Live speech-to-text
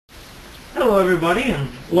Hello everybody, and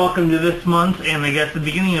welcome to this month's, and I guess the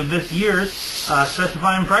beginning of this year's,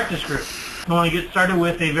 Specify and Practice Group. I want to get started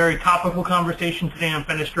with a very topical conversation today on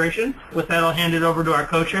fenestration. With that, I'll hand it over to our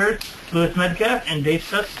co-chairs, Louis Medcalf and Dave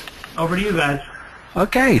Stutz. Over to you guys.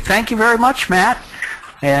 Okay, thank you very much, Matt.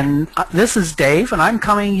 And this is Dave, and I'm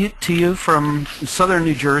coming to you from southern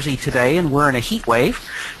New Jersey today, and we're in a heat wave.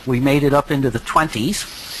 We made it up into the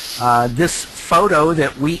 20s. This photo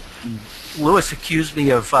that Louis accused me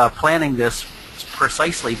of planning this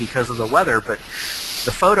precisely because of the weather, but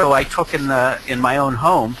the photo I took in my own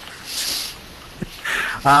home.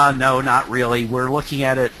 No, not really. We're looking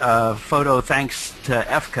at it photo thanks to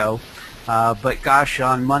EFCO. But gosh,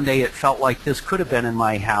 on Monday it felt like this could have been in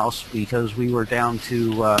my house because we were down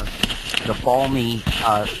to the balmy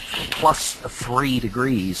 +3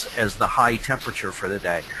 degrees as the high temperature for the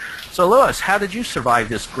day. So Louis, how did you survive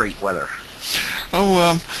this great weather?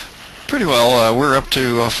 Oh, pretty well. We're up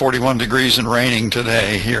to 41 degrees and raining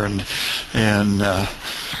today here in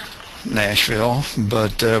Nashville,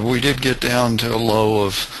 but we did get down to a low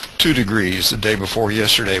of 2 degrees the day before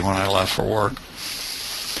yesterday when I left for work.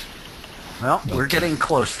 Well, we're getting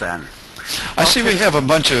close then. I see we have a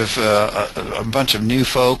bunch of new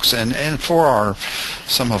folks, and for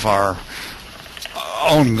some of our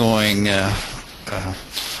ongoing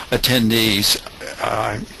attendees,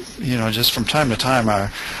 just from time to time,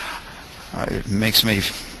 it makes me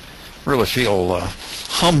really feel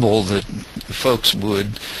humble that folks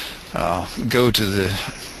would go to the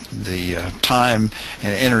time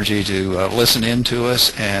and energy to listen in to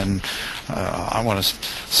us, and I want to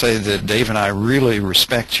say that Dave and I really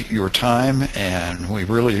respect your time, and we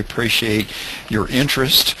really appreciate your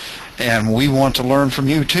interest, and we want to learn from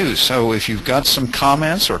you too. So if you've got some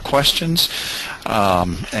comments or questions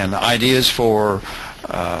and ideas for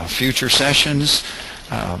future sessions,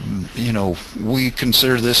 we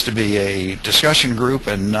consider this to be a discussion group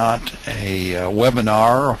and not a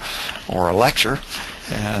webinar or a lecture,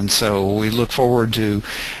 and so we look forward to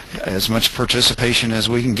as much participation as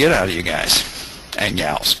we can get out of you guys and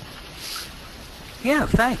gals. Yeah,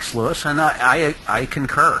 thanks, Louis, and I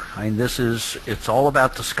concur. I mean, it's all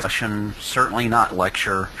about discussion, certainly not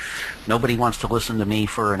lecture. Nobody wants to listen to me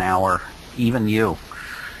for an hour, even you.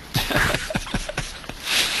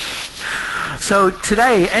 So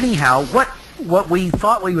today, anyhow, what we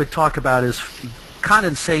thought we would talk about is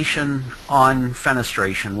condensation on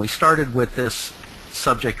fenestration. We started with this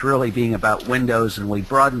subject really being about windows, and we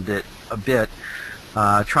broadened it a bit,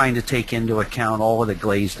 trying to take into account all of the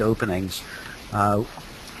glazed openings.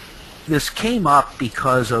 This came up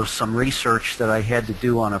because of some research that I had to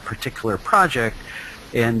do on a particular project,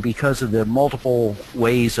 and because of the multiple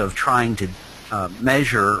ways of trying to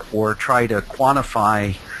measure or try to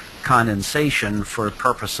quantify condensation for the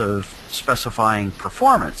purpose of specifying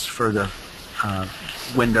performance for the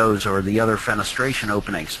windows or the other fenestration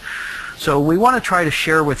openings. So we want to try to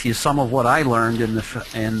share with you some of what I learned in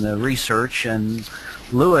the research, and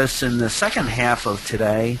Louis in the second half of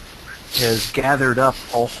today has gathered up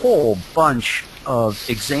a whole bunch of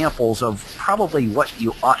examples of probably what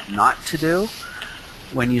you ought not to do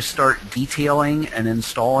when you start detailing and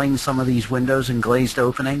installing some of these windows and glazed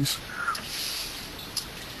openings.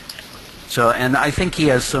 So, and I think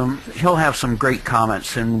he'll have some great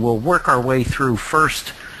comments, and we'll work our way through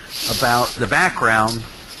first about the background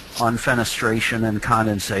on fenestration and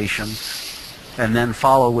condensation, and then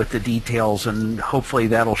follow with the details, and hopefully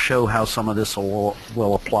that'll show how some of this will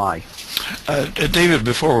apply. David,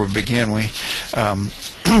 before we begin,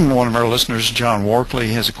 one of our listeners, John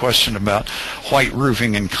Warkley, has a question about white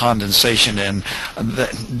roofing and condensation, and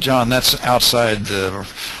John, that's outside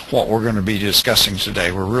what we're going to be discussing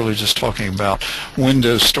today. We're really just talking about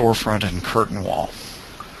window, storefront, and curtain wall.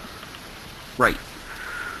 Right.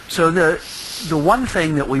 So the one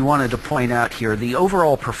thing that we wanted to point out here, the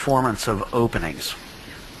overall performance of openings,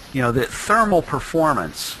 that thermal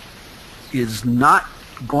performance is not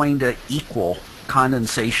going to equal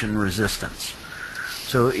condensation resistance.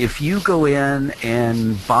 So if you go in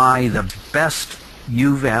and buy the best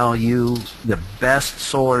U value, the best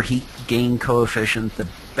solar heat gain coefficient, the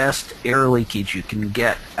best air leakage you can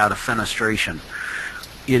get out of fenestration,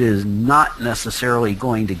 it is not necessarily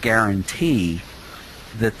going to guarantee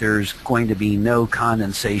that there's going to be no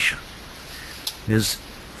condensation.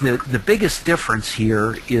 The biggest difference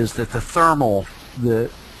here is that the thermal,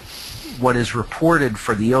 what is reported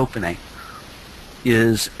for the opening,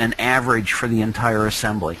 is an average for the entire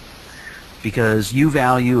assembly, because U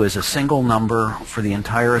value is a single number for the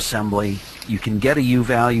entire assembly. You can get a U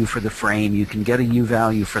value for the frame, you can get a U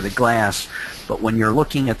value for the glass, but when you're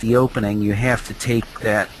looking at the opening, you have to take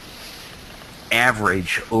that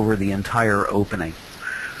average over the entire opening.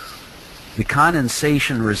 The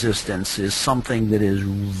condensation resistance is something that is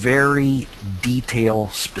very detail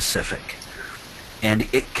specific, and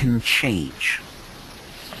it can change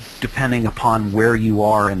depending upon where you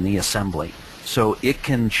are in the assembly. So it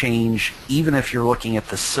can change even if you're looking at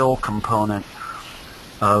the sill component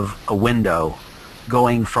of a window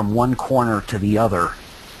going from one corner to the other.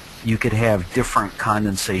 You could have different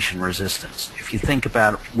condensation resistance. If you think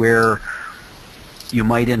about where you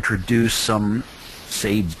might introduce some,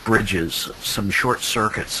 say, bridges, some short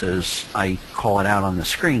circuits, as I call it out on the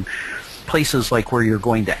screen, places like where you're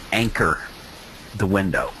going to anchor the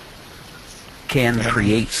window can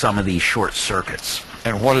create some of these short circuits.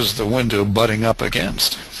 And what is the window butting up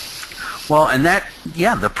against? Well, and that,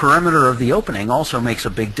 yeah, the perimeter of the opening also makes a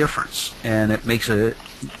big difference, and it makes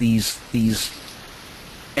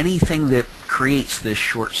anything that creates this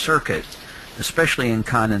short circuit, especially in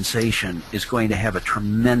condensation, is going to have a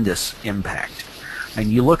tremendous impact. And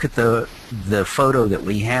you look at the photo that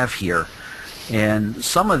we have here, and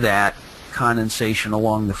some of that condensation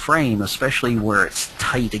along the frame, especially where it's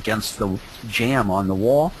tight against the jamb on the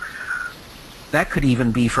wall, that could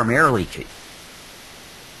even be from air leakage.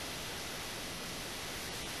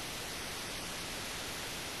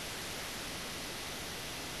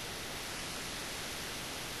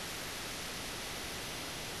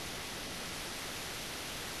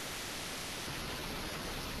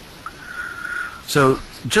 So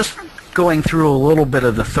just going through a little bit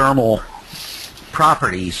of the thermal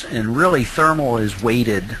properties, and really thermal is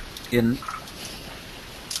weighted in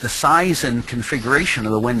the size and configuration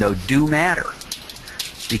of the window do matter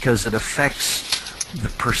because it affects the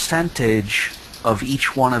percentage of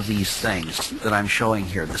each one of these things that I'm showing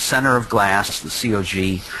here: the center of glass, the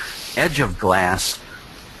COG, edge of glass,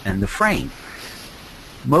 and the frame.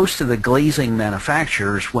 Most of the glazing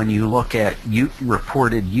manufacturers, when you look at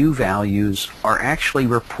reported U values, are actually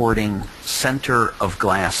reporting center of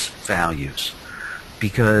glass values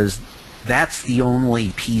because that's the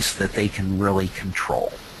only piece that they can really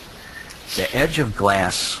control. The edge of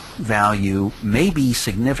glass value may be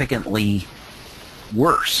significantly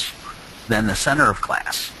worse than the center of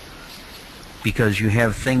glass because you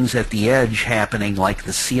have things at the edge happening like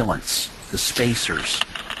the sealants, the spacers.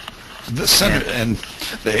 The center and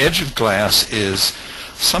the edge of glass is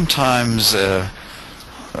sometimes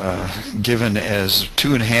given as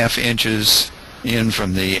 2.5 inches in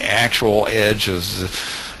from the actual edge of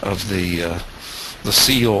the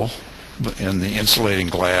seal in the insulating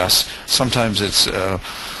glass. Sometimes it's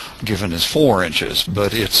given as 4 inches,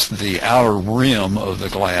 but it's the outer rim of the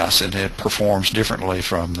glass, and it performs differently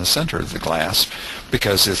from the center of the glass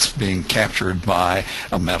because it's being captured by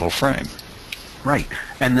a metal frame. Right.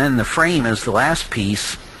 And then the frame is the last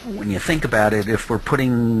piece. When you think about it, if we're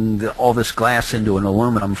putting all this glass into an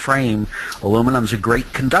aluminum frame, aluminum's a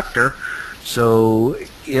great conductor, so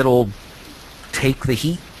it'll take the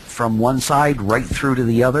heat from one side right through to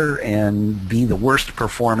the other and be the worst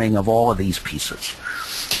performing of all of these pieces.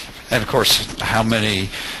 And of course, how many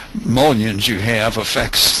mullions you have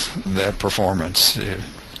affects that performance.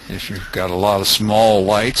 If you've got a lot of small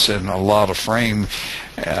lights and a lot of frame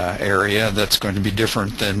area, that's going to be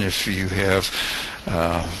different than if you have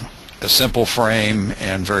a simple frame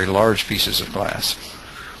and very large pieces of glass.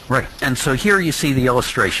 Right, and so here you see the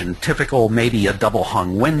illustration, typical maybe a double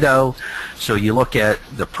hung window. So you look at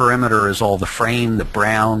the perimeter is all the frame, the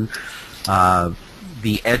brown,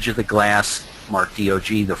 the edge of the glass, marked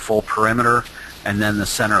DOG, the full perimeter, and then the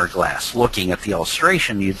center of glass. Looking at the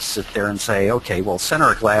illustration, you'd sit there and say, okay, well,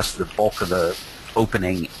 center of glass is the bulk of the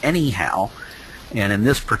opening anyhow, and in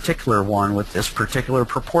this particular one with this particular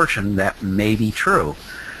proportion, that may be true.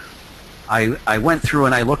 I went through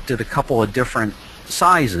and I looked at a couple of different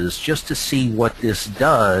sizes just to see what this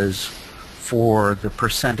does for the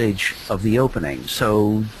percentage of the opening.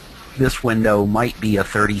 So this window might be a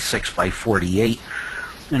 36 by 48,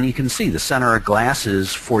 and you can see the center of glass is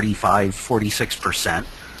 45–46%,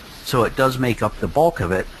 so it does make up the bulk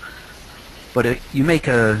of it. But you make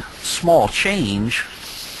a small change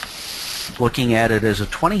looking at it as a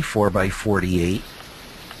 24 by 48,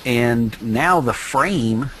 and now the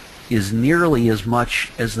frame is nearly as much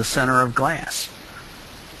as the center of glass.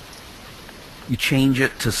 You change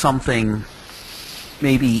it to something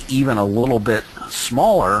maybe even a little bit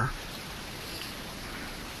smaller,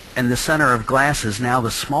 and the center of glass is now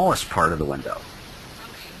the smallest part of the window.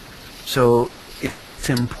 So it's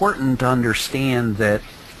important to understand that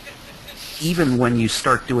even when you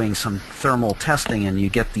start doing some thermal testing and you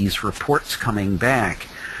get these reports coming back,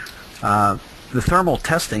 the thermal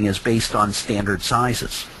testing is based on standard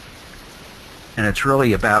sizes. and it's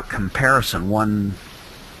really about comparison, one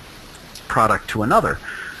product to another.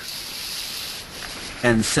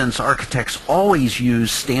 And since architects always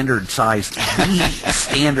use standard test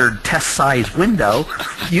size window,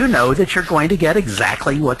 you know that you're going to get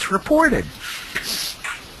exactly what's reported.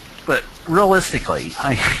 But realistically,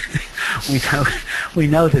 we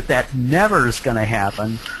know that never is going to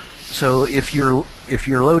happen. So if you're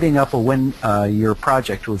loading up your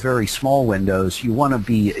project with very small windows, you want to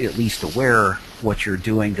be at least aware what you're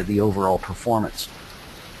doing to the overall performance.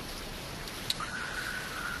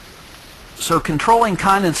 So controlling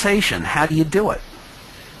condensation, how do you do it?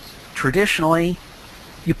 Traditionally,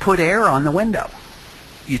 you put air on the window.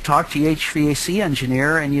 You talk to your HVAC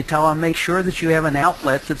engineer and you tell them make sure that you have an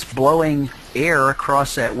outlet that's blowing air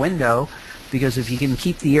across that window, because if you can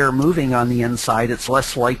keep the air moving on the inside, it's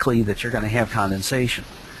less likely that you're going to have condensation.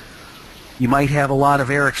 You might have a lot of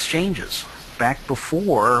air exchanges. Back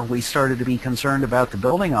before we started to be concerned about the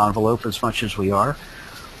building envelope as much as we are,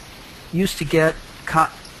 used to get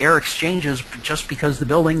air exchanges just because the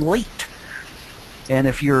building leaked. And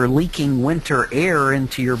if you're leaking winter air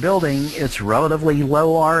into your building, it's relatively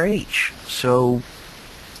low RH. So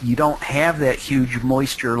you don't have that huge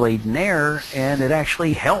moisture-laden air, and it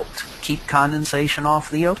actually helped keep condensation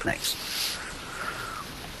off the openings.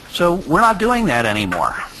 So we're not doing that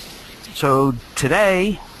anymore. So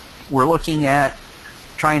today, we're looking at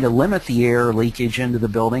trying to limit the air leakage into the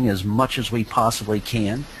building as much as we possibly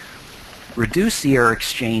can, reduce the air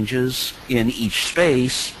exchanges in each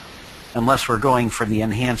space, unless we're going for the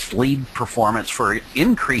enhanced LEED performance for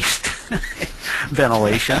increased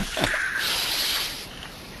ventilation.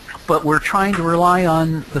 But we're trying to rely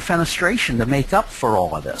on the fenestration to make up for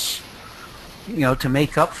all of this, to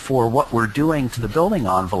make up for what we're doing to the building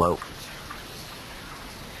envelope.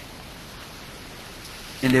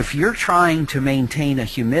 And if you're trying to maintain a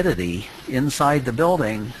humidity inside the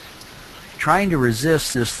building, trying to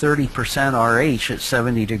resist this 30% RH at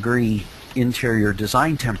 70-degree interior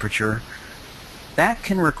design temperature, that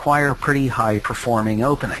can require a pretty high-performing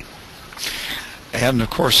opening. And of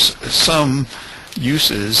course, some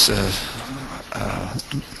uses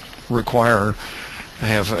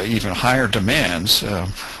have even higher demands.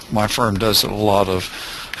 My firm does a lot of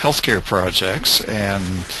healthcare projects, and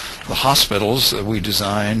the hospitals that we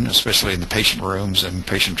design, especially in the patient rooms and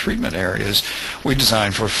patient treatment areas, we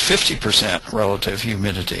design for 50% relative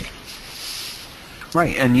humidity.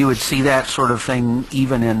 Right, and you would see that sort of thing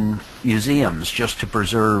even in museums, just to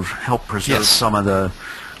help preserve Yes. some of the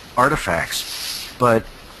artifacts. But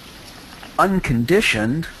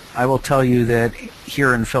unconditioned, I will tell you that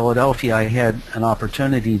here in Philadelphia I had an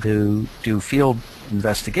opportunity to do field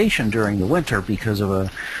investigation during the winter because of a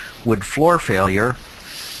wood floor failure.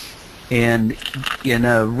 And in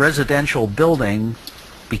a residential building,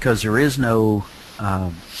 because there is no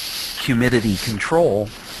humidity control,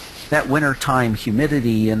 that wintertime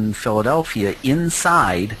humidity in Philadelphia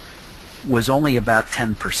inside was only about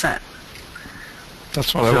 10%.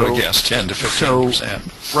 That's what I would have guessed, 10 to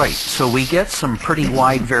 15%. Right. So we get some pretty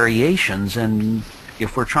wide variations, and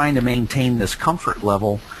if we're trying to maintain this comfort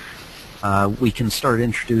level, we can start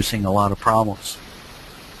introducing a lot of problems.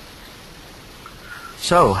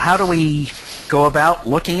 So how do we go about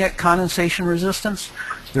looking at condensation resistance?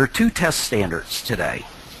 There are two test standards today,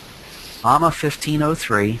 AMA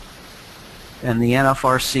 1503 and the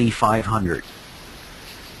NFRC 500.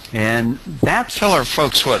 And that's... Tell our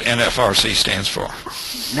folks what NFRC stands for.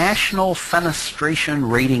 National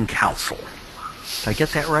Fenestration Rating Council. Did I get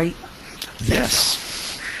that right?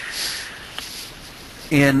 Yes.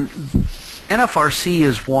 And NFRC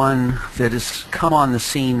is one that has come on the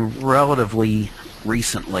scene relatively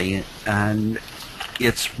recently, and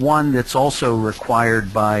it's one that's also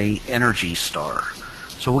required by Energy Star.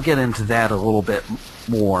 So we'll get into that a little bit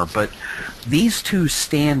more, but these two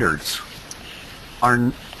standards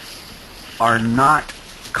are not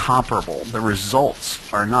comparable. The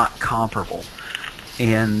results are not comparable,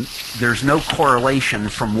 and there's no correlation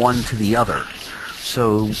from one to the other.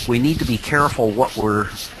 So we need to be careful what we're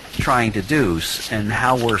trying to do and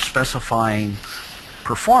how we're specifying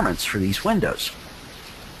performance for these windows.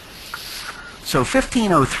 So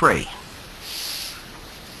 1503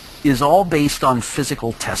 is all based on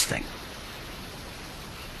physical testing.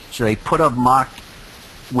 So they put a mock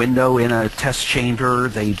window in a test chamber,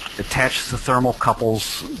 they attach the thermal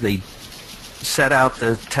couples, they set out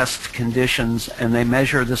the test conditions, and they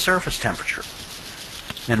measure the surface temperature.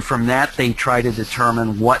 And from that they try to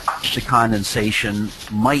determine what the condensation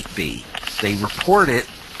might be. They report it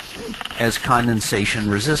as condensation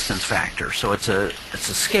resistance factor, so it's a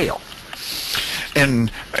scale.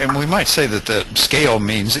 And we might say that the scale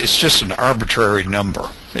means it's just an arbitrary number.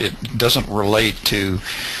 It doesn't relate to,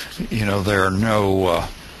 there are no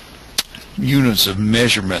units of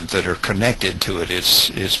measurement that are connected to it.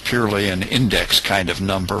 It's purely an index kind of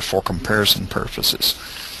number for comparison purposes.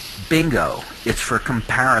 Bingo. It's for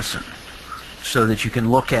comparison, so that you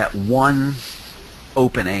can look at one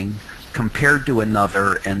opening compared to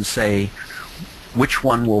another and say which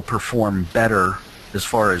one will perform better as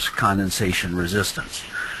far as condensation resistance.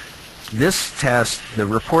 This test, the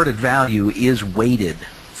reported value is weighted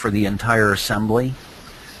for the entire assembly.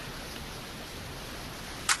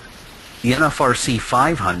 The NFRC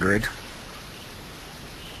 500,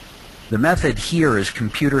 the method here is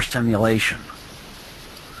computer simulation.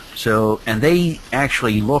 So, and they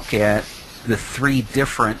actually look at the three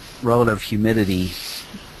different relative humidity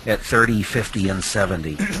at 30, 50, and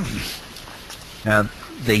 70. Now,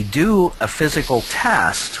 they do a physical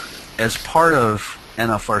test as part of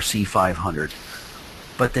NFRC 500,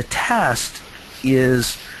 but the test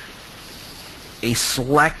is a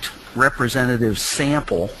select representative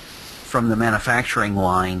sample from the manufacturing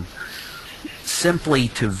line simply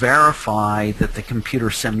to verify that the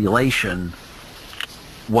computer simulation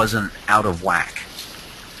wasn't out of whack.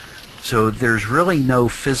 So there's really no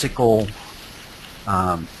physical,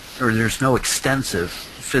 or there's no extensive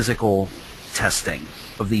physical testing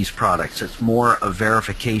of these products. It's more a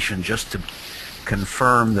verification just to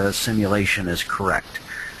confirm the simulation is correct.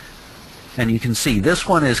 And you can see this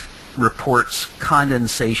one reports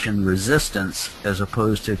condensation resistance as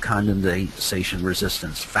opposed to condensation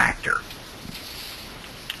resistance factor.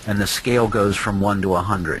 And the scale goes from 1 to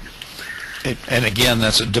 100. And again,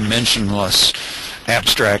 that's a dimensionless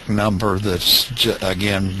abstract number that's,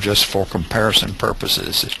 again, just for comparison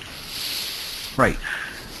purposes. Right.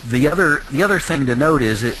 The other thing to note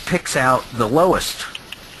is it picks out the lowest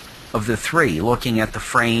of the three, looking at the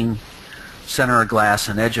frame, center of glass,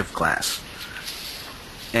 and edge of glass.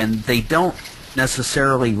 And they don't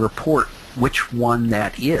necessarily report which one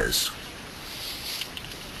that is.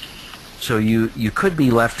 So you could be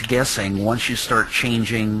left guessing once you start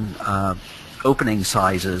changing opening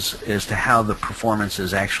sizes as to how the performance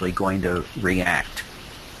is actually going to react.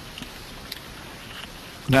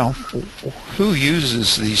 Now, who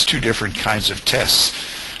uses these two different kinds of tests,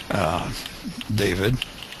 David?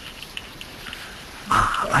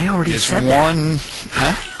 I already said that.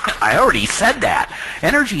 Huh? I already said that.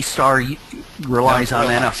 Energy Star relies on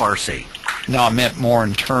NFRC. No, I meant more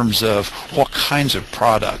in terms of what kinds of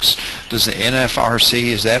products. Does the NFRC,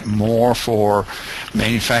 is that more for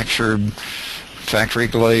manufactured factory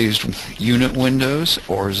glazed unit windows,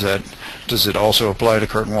 or does it also apply to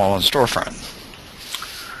curtain wall and storefront?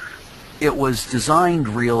 It was designed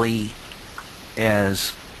really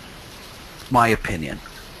as, my opinion,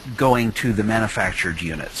 going to the manufactured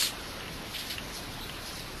units.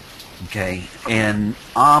 Okay, and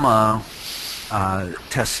AMA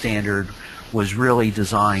test standard was really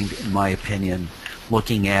designed, in my opinion,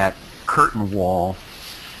 looking at curtain wall,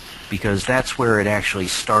 because that's where it actually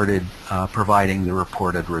started providing the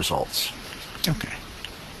reported results. Okay.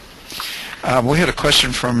 We had a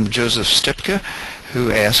question from Joseph Stipka,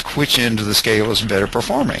 who asked which end of the scale is better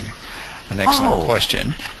performing. An excellent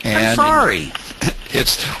question. And I'm sorry.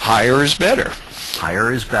 It's higher is better.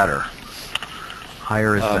 Higher is better.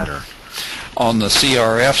 Higher is better. On the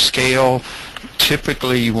CRF scale,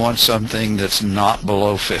 typically you want something that's not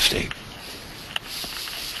below 50.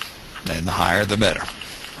 And the higher the better.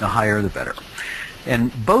 The higher the better.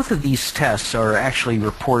 And both of these tests are actually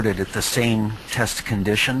reported at the same test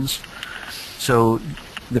conditions. So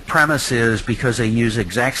the premise is, because they use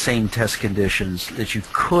exact same test conditions, that you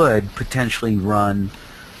could potentially run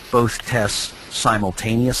both tests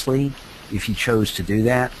simultaneously if you chose to do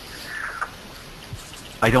that.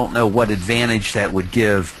 I don't know what advantage that would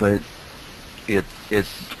give, but it at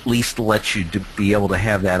least lets you be able to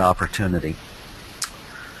have that opportunity.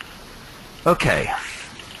 Okay,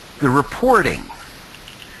 the reporting.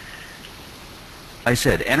 I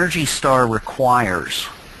said Energy Star requires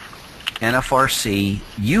NFRC,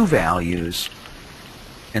 U values,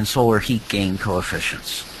 and solar heat gain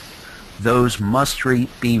coefficients. Those must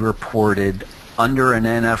be reported under an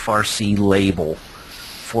NFRC label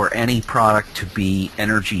for any product to be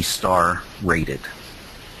Energy Star rated.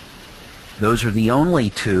 Those are the only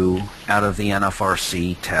two out of the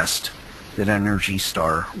NFRC test that Energy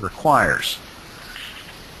Star requires.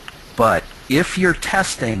 But if you're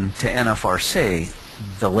testing to NFRC,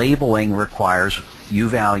 the labeling requires U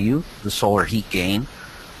value, the solar heat gain,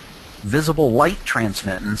 visible light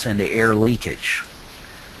transmittance, and the air leakage.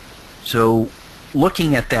 So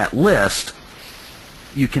looking at that list,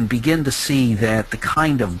 you can begin to see that the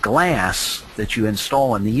kind of glass that you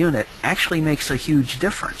install in the unit actually makes a huge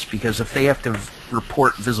difference, because if they have to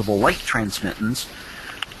report visible light transmittance,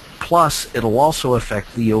 plus it'll also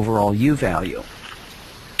affect the overall U value.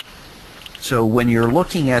 So when you're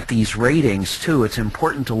looking at these ratings too, it's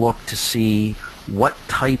important to look to see what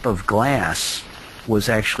type of glass was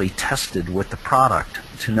actually tested with the product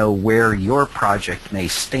to know where your project may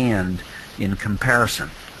stand in comparison.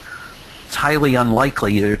 It's highly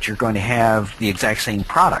unlikely that you're going to have the exact same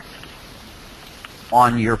product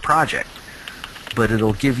on your project, but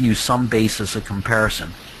it'll give you some basis of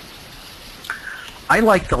comparison. I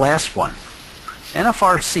like the last one.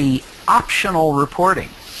 NFRC optional reporting.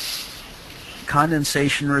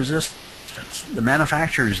 Condensation resistance. The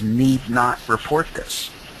manufacturers need not report this.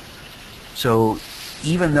 So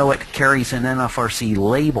even though it carries an NFRC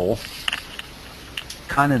label,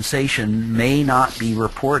 condensation may not be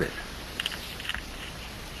reported.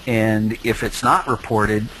 And if it's not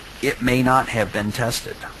reported, it may not have been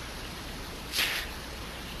tested.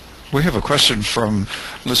 We have a question from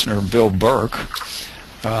listener Bill Burke.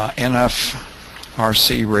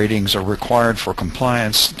 NFRC ratings are required for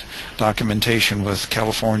compliance documentation with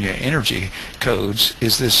California energy codes.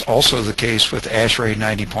 Is this also the case with ASHRAE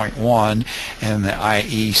 90.1 and the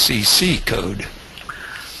IECC code?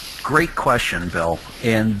 Great question, Bill.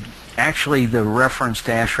 And actually the reference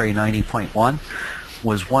to ASHRAE 90.1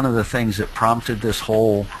 was one of the things that prompted this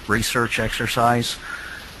whole research exercise,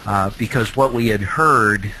 because what we had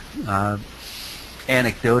heard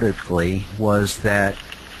anecdotally was that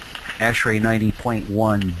ASHRAE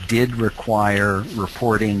 90.1 did require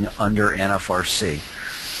reporting under NFRC.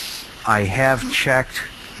 I have checked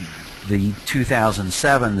the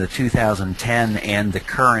 2007, the 2010, and the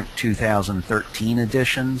current 2013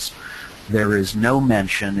 editions. There is no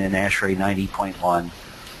mention in ASHRAE 90.1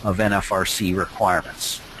 of NFRC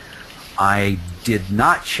requirements. I did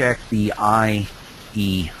not check the IECC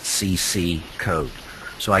code,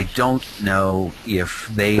 so I don't know if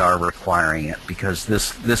they are requiring it, because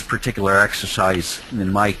this particular exercise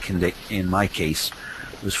in my case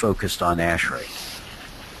was focused on ASHRAE.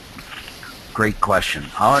 Great question.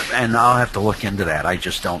 I'll have to look into that. I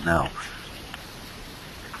just don't know.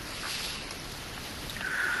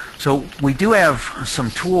 So we do have some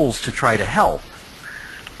tools to try to help.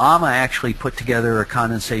 AMA actually put together a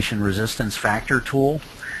condensation resistance factor tool.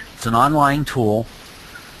 It's an online tool,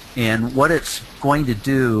 and what it's going to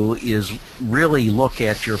do is really look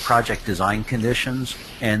at your project design conditions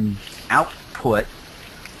and output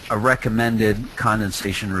a recommended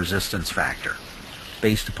condensation resistance factor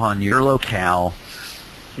based upon your locale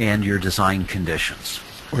and your design conditions.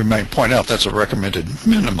 We might point out that's a recommended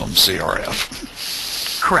minimum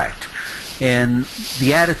CRF. Correct. And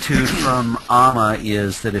the attitude from AMA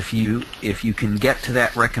is that if you can get to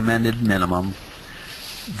that recommended minimum,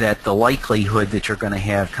 that the likelihood that you're going to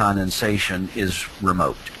have condensation is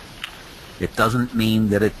remote. It doesn't mean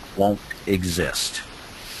that it won't exist,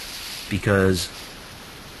 because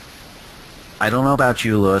I don't know about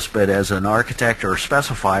you, Louis, but as an architect or a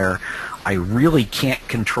specifier, I really can't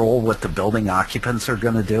control what the building occupants are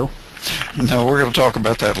going to do. No, we're going to talk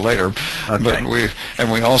about that later. Okay. But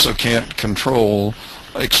we also can't control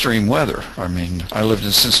extreme weather. I mean, I lived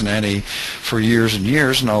in Cincinnati for years and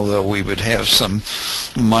years, and although we would have some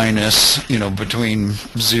minus, between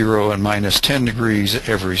 0 and minus 10 degrees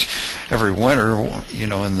every winter, in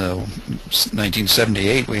the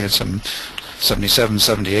 1978 we had some 77,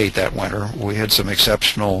 78 that winter. We had some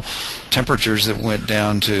exceptional temperatures that went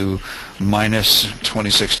down to minus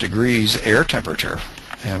 26 degrees air temperature,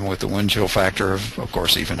 and with the wind chill factor of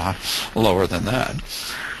course even lower than that.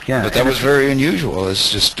 Yeah, but that was very unusual.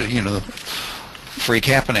 It's just, freak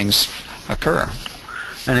happenings occur.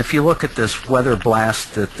 And if you look at this weather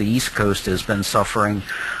blast that the East Coast has been suffering,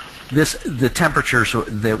 the temperatures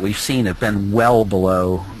that we've seen have been well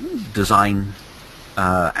below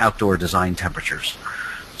outdoor design temperatures.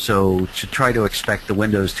 So to try to expect the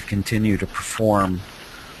windows to continue to perform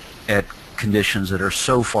at conditions that are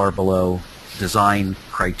so far below design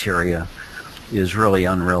criteria is really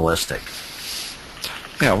unrealistic.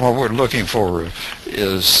 Yeah, what we're looking for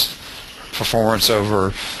is performance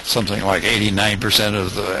over something like 89%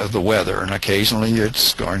 of the weather, and occasionally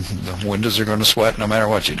the windows are going to sweat no matter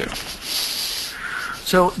what you do.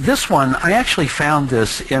 So this one, I actually found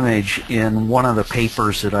this image in one of the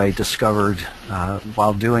papers that I discovered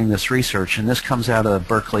while doing this research, and this comes out of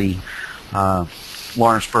Berkeley,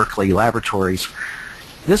 Lawrence Berkeley Laboratories.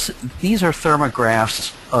 These are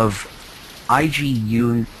thermographs of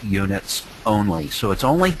IGU units only. So it's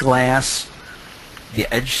only glass,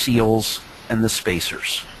 the edge seals, and the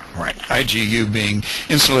spacers. Right. IGU being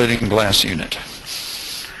insulating glass unit.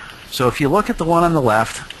 So if you look at the one on the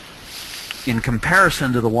left, in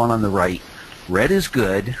comparison to the one on the right, red is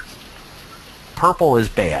good, purple is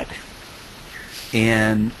bad.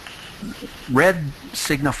 And red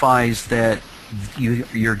signifies that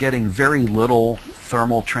you're getting very little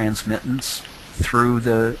thermal transmittance through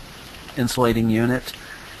the insulating unit,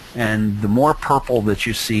 and the more purple that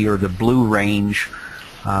you see, or the blue range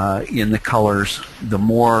in the colors, the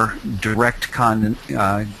more direct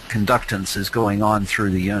conductance is going on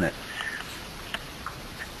through the unit.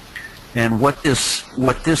 And what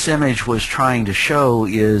this image was trying to show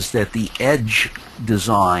is that the edge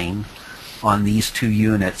design on these two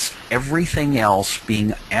units, everything else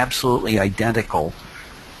being absolutely identical,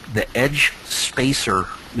 the edge spacer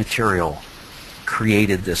material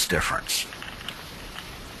created this difference.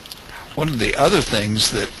 One of the other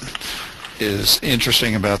things that is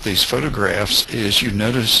interesting about these photographs is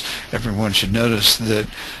everyone should notice that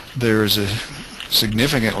there's a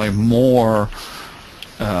significantly more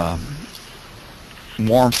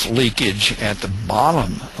warmth leakage at the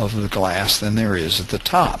bottom of the glass than there is at the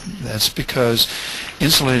top. That's because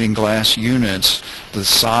insulating glass units, the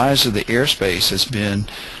size of the airspace has been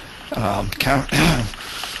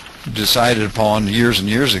decided upon years and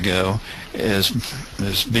years ago as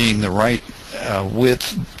being the right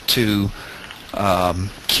width to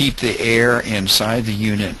keep the air inside the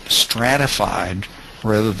unit stratified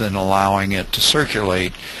rather than allowing it to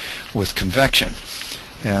circulate with convection.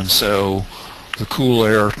 And so the cool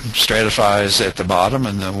air stratifies at the bottom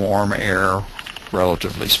and the warm air,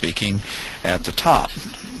 relatively speaking, at the top.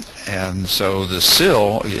 And so the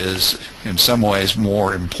sill is in some ways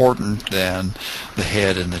more important than the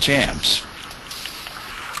head and the jambs.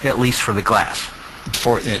 At least for the glass.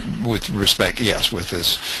 With respect, yes,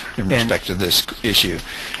 in respect to this issue.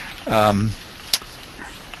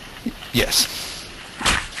 Yes.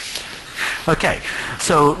 Okay,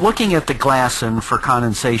 so looking at the glass and for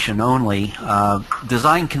condensation only,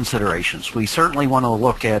 design considerations. We certainly want to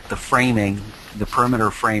look at the framing, the perimeter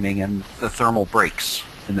framing, and the thermal breaks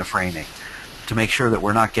in the framing to make sure that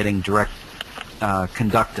we're not getting direct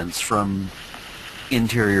conductance from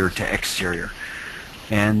interior to exterior.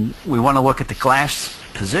 And we want to look at the glass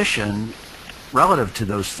position relative to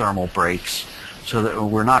those thermal breaks so that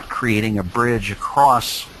we're not creating a bridge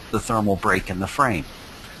across the thermal break in the frame.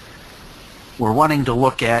 We're wanting to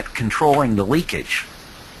look at controlling the leakage.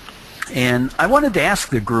 And I wanted to ask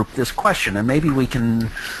the group this question, and maybe we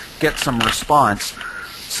can get some response.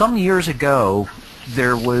 Some years ago,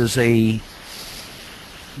 there was a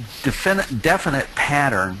definite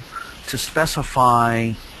pattern to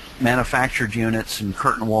specify manufactured units and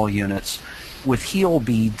curtain wall units with heel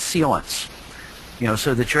bead sealants,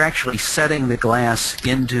 so that you're actually setting the glass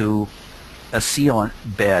into a sealant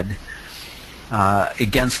bed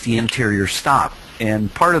against the interior stop.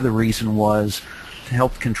 And part of the reason was to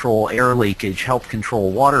help control air leakage, help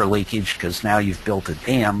control water leakage, because now you've built a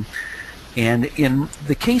dam. And in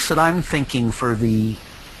the case that I'm thinking for the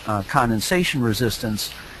condensation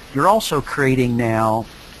resistance, you're also creating now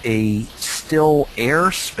a still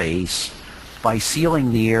air space by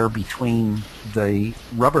sealing the air between the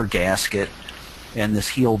rubber gasket and this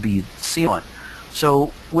heel bead sealant.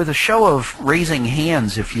 So with a show of raising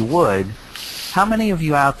hands, if you would, how many of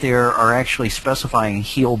you out there are actually specifying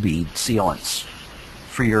heel bead sealants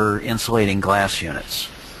for your insulating glass units?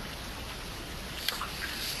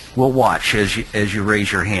 We'll watch as you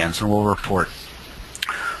raise your hands, and we'll report.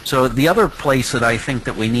 So the other place that I think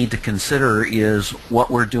that we need to consider is what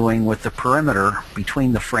we're doing with the perimeter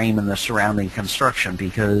between the frame and the surrounding construction,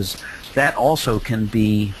 because that also can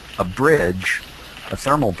be a bridge, a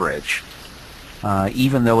thermal bridge.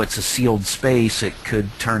 Even though it's a sealed space, it could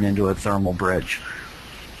turn into a thermal bridge.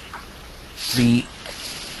 The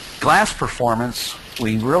glass performance,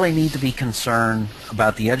 we really need to be concerned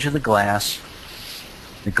about the edge of the glass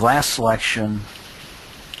selection.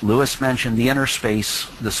 Lewis mentioned the inner space,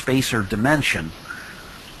 the spacer dimension,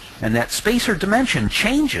 and that spacer dimension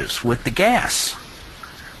changes with the gas.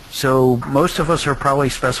 So most of us are probably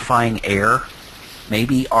specifying air,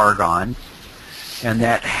 maybe argon, and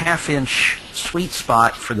that half-inch sweet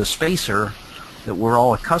spot for the spacer that we're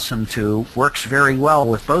all accustomed to works very well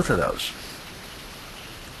with both of those.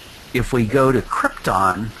 If we go to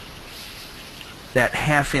krypton, that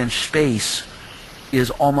half-inch space is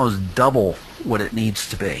almost double what it needs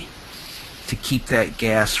to be to keep that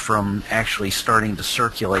gas from actually starting to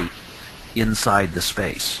circulate inside the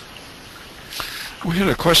space. We had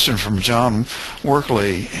a question from John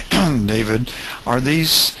Workley. David, are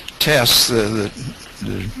these tests, the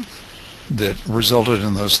that resulted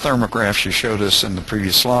in those thermographs you showed us in the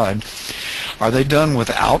previous slide, are they done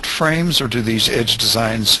without frames, or do these edge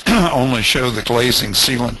designs only show the glazing,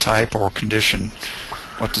 sealant type, or condition?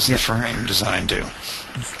 What does the frame design do?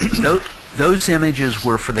 Those images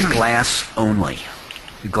were for the glass only.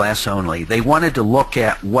 The glass only. They wanted to look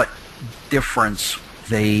at what difference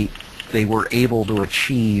they were able to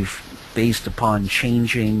achieve based upon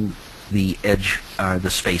changing the edge, the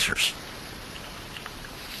spacers.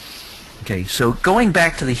 Okay, so going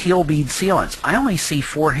back to the heel bead sealants, I only see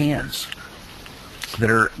 4 hands that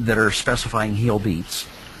are specifying heel beads,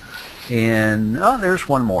 and there's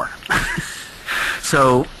one more.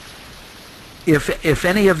 So if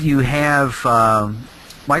any of you have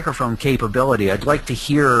microphone capability, I'd like to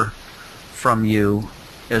hear from you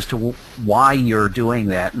as to why you're doing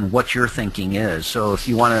that and what your thinking is. So if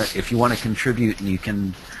you want to contribute and you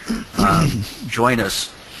can join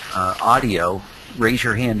us audio, raise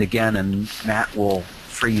your hand again, and Matt will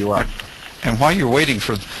free you up. And while you're waiting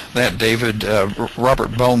for that, David,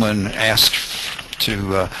 Robert Bowman asked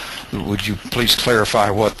to, would you please clarify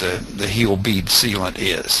what the heel bead sealant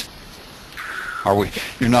is?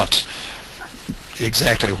 You're not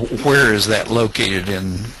exactly, where is that located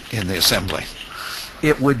in the assembly?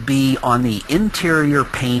 It would be on the interior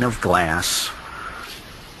pane of glass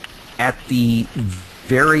at the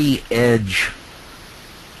very edge,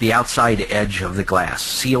 the outside edge of the glass,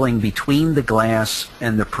 sealing between the glass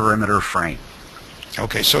and the perimeter frame.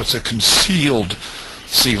 Okay, so it's a concealed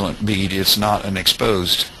sealant bead. It's not an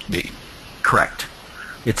exposed bead. Correct.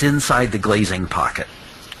 It's inside the glazing pocket.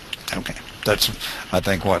 Okay, that's, I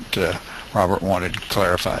think, what Robert wanted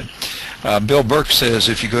clarified. Bill Burke says,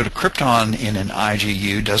 if you go to Krypton in an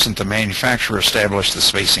IGU, doesn't the manufacturer establish the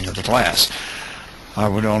spacing of the glass? I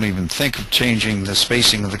would don't even think of changing the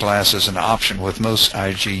spacing of the glass as an option with most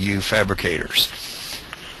IGU fabricators.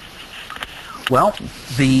 Well,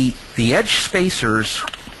 the edge spacers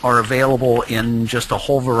are available in just a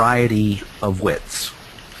whole variety of widths.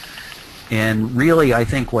 And really, I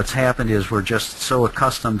think what's happened is we're just so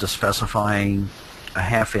accustomed to specifying a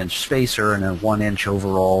 1/2 inch spacer and a 1 inch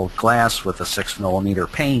overall glass with a 6 millimeter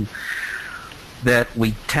pane that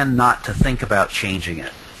we tend not to think about changing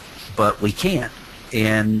it. But we can.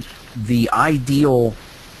 And the ideal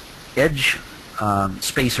edge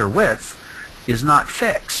spacer width is not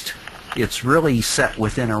fixed. It's really set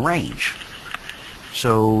within a range.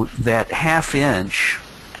 So that 1/2 inch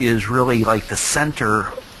is really like the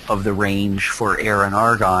center of the range for air and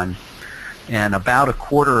argon, and about a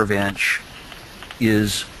 1/4 inch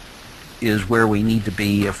is where we need to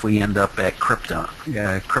be if we end up at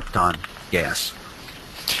krypton gas.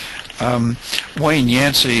 Wayne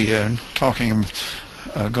Yancey,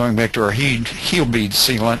 going back to our heel bead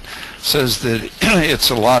sealant, says that it's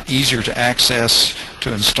a lot easier to access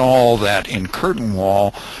to install that in curtain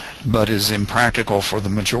wall, but is impractical for the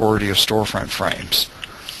majority of storefront frames.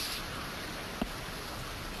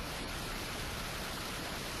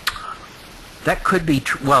 That could be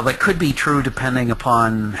that could be true depending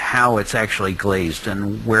upon how it's actually glazed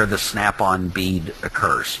and where the snap-on bead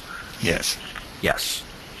occurs. Yes. Yes.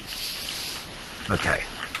 Okay.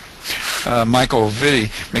 Michael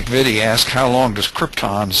McVitie asked, how long does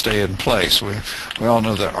krypton stay in place? We all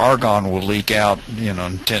know that argon will leak out,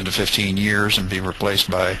 in 10 to 15 years and be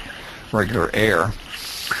replaced by regular air.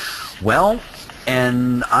 Well,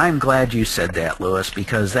 and I'm glad you said that, Lewis,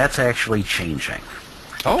 because that's actually changing.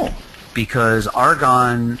 Oh. Because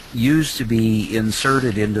argon used to be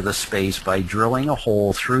inserted into the space by drilling a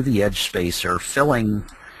hole through the edge spacer, filling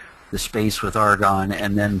the space with argon,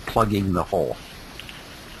 and then plugging the hole.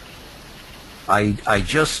 I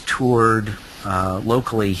just toured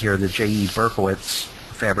locally here the J.E. Berkowitz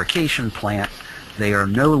fabrication plant. They are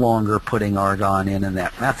no longer putting argon in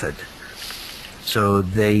that method. So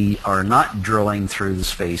they are not drilling through the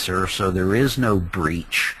spacer, so there is no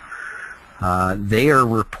breach. They are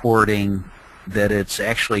reporting that it's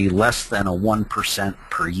actually less than a 1%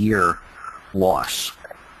 per year loss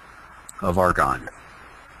of argon.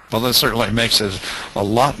 Well, that certainly makes it a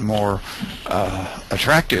lot more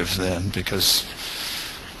attractive then, because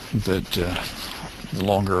the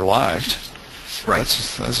longer lived. Right.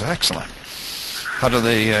 That's excellent. How do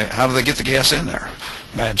they get the gas in there?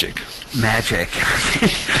 Magic. Magic.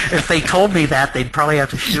 If they told me that, they'd probably have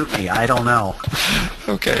to shoot me. I don't know.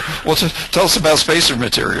 Okay. Well, tell us about spacer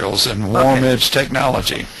materials and warm edge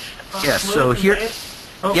technology. Yes. So here.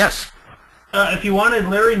 Yes. If you wanted,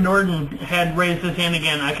 Larry Norton had raised his hand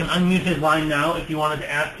again. I can unmute his line now if you wanted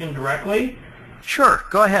to ask him directly. Sure.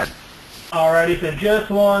 Go ahead. Alrighty, so just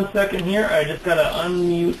 1 second here. I just got to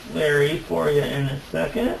unmute Larry for you in a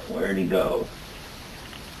second. Where'd he go?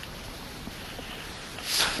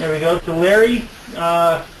 There we go. So Larry, you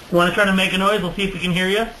want to try to make a noise? We'll see if we can hear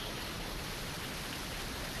you.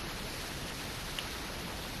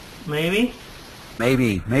 Maybe?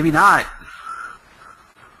 Maybe. Maybe not.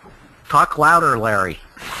 Talk louder, Larry.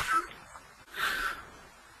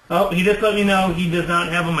 Oh, he just let me know he does not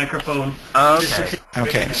have a microphone. Okay.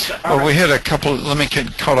 Okay. Well, we had a couple. Let me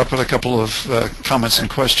get caught up with a couple of comments and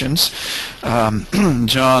questions.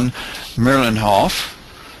 John Merlenhoff,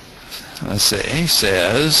 let's see,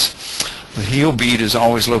 says the heel bead is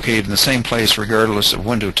always located in the same place regardless of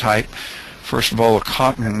window type. First of all, the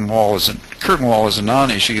curtain wall is a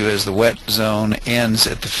non-issue as the wet zone ends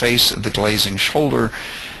at the face of the glazing shoulder,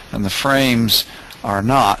 and the frames are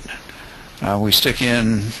not. We stick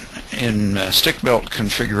in stick belt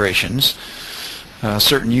configurations.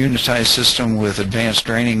 Certain unitized system with advanced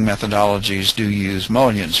draining methodologies do use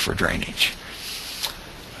mullions for drainage.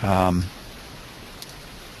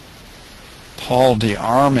 Paul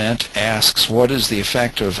DeArment asks, what is the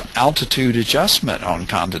effect of altitude adjustment on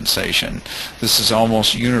condensation? This is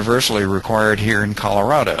almost universally required here in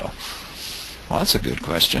Colorado. Well, that's a good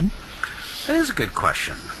question. That is a good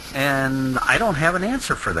question. And I don't have an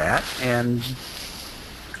answer for that. And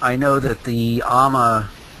I know that the AMA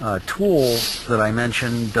tool that I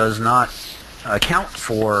mentioned does not account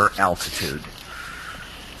for altitude.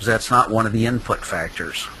 That's not one of the input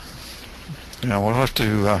factors. Yeah, we'll have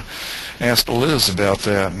to ask Liz about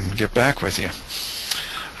that and get back with you.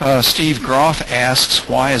 Steve Groff asks,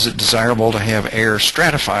 why is it desirable to have air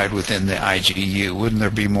stratified within the IGU? Wouldn't there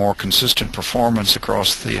be more consistent performance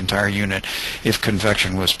across the entire unit if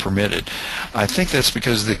convection was permitted? I think that's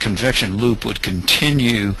because the convection loop would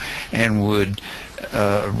continue and would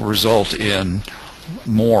result in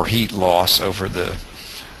more heat loss over the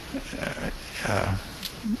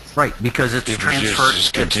right, because it's transferred.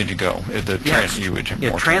 Just continue to go. Yes,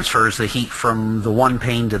 it transfers the heat from the one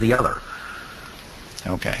pane to the other.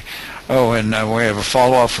 Okay. Oh, and we have a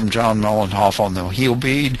follow-up from John Mullenhoff on the heel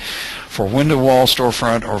bead. For window wall,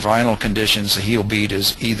 storefront, or vinyl conditions, the heel bead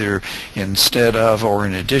is either instead of or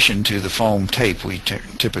in addition to the foam tape we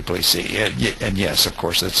typically see. And yes, of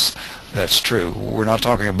course, that's true. We're not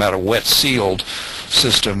talking about a wet sealed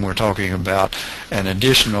system. We're talking about an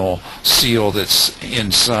additional seal that's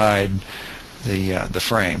inside the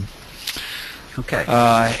frame. Okay.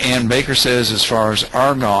 Ann Baker says, as far as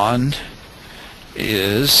argon,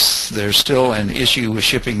 there's still an issue with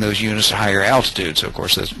shipping those units to higher altitudes. Of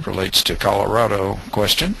course, that relates to Colorado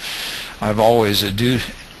question. I've always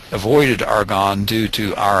avoided argon due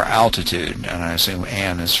to our altitude, and I assume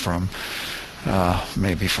Ann is from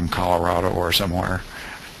maybe from Colorado or somewhere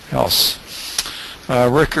else.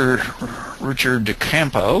 Richard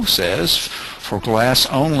DeCampo says, for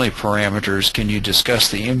glass-only parameters, can you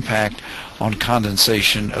discuss the impact on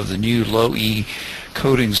condensation of the new low-E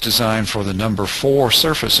coatings designed for the number 4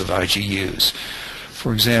 surface of IGUs?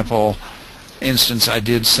 For example, I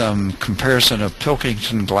did some comparison of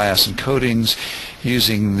Pilkington glass and coatings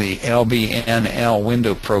using the LBNL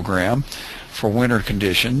window program for winter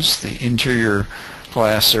conditions. The interior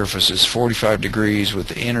glass surface is 45 degrees with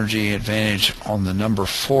the energy advantage on the number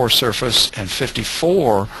 4 surface and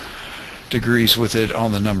 54 degrees with it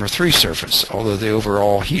on the number 3 surface. Although the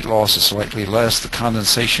overall heat loss is slightly less, the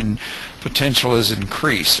condensation potential is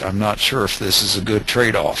increased. I'm not sure if this is a good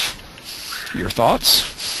trade-off. Your thoughts?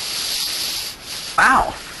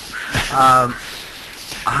 Wow.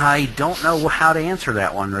 I don't know how to answer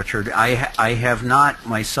that one, Richard. I have not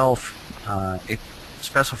myself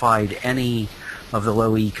specified any of the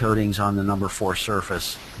low E coatings on the number 4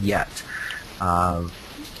 surface yet.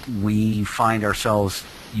 We find ourselves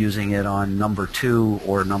using it on number 2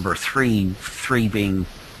 or number 3, 3 being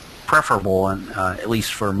preferable, and at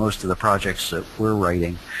least for most of the projects that we're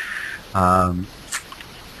writing,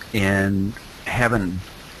 and haven't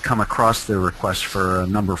come across the request for a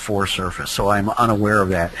number 4 surface, so I'm unaware of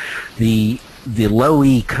that. The low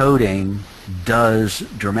E coating does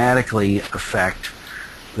dramatically affect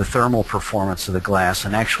the thermal performance of the glass,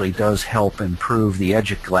 and actually does help improve the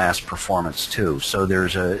edge of glass performance too. So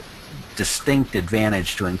there's a distinct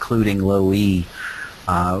advantage to including low E,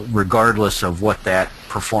 regardless of what that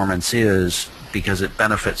performance is, because it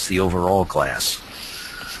benefits the overall glass.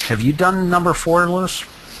 Have you done number 4, Lewis?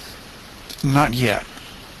 Not yet.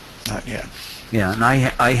 Not yet. Yeah, and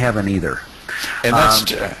I haven't either. And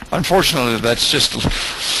that's unfortunately, that's just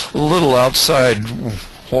a little outside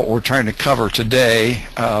what we're trying to cover today,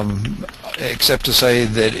 except to say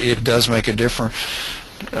that it does make a difference.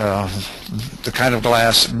 The kind of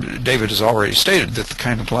glass, David has already stated that the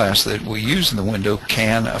kind of glass that we use in the window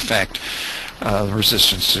can affect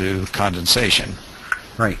resistance to condensation.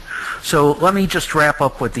 Right. So let me just wrap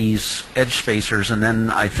up with these edge spacers, and then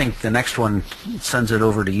I think the next one sends it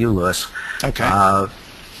over to you, Louis. Okay.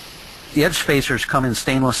 The edge spacers come in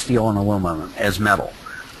stainless steel and aluminum as metal.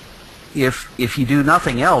 If you do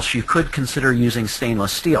nothing else, you could consider using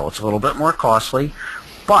stainless steel. It's a little bit more costly,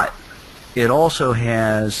 but it also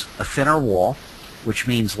has a thinner wall, which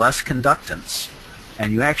means less conductance,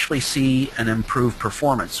 and you actually see an improved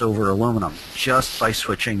performance over aluminum just by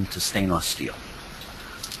switching to stainless steel.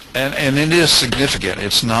 And it is significant.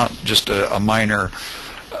 It's not just a minor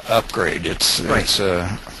upgrade. Right.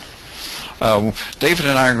 David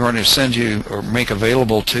and I are going to send you or make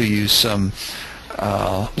available to you some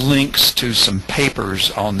links to some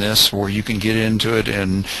papers on this where you can get into it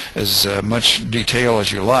in as much detail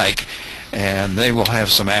as you like, and they will have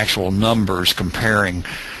some actual numbers comparing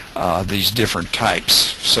these different types.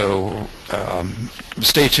 So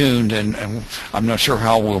stay tuned, and I'm not sure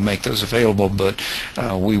how we'll make those available, but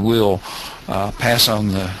we will pass on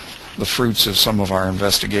the fruits of some of our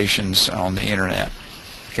investigations on the internet.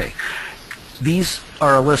 Okay. These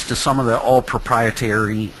are a list of some of the all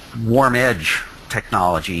proprietary warm edge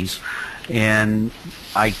technologies, and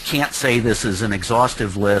I can't say this is an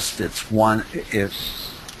exhaustive list. They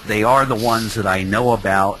are the ones that I know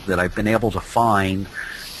about, that I've been able to find,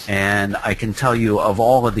 and I can tell you of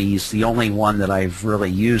all of these, the only one that I've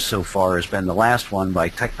really used so far has been the last one by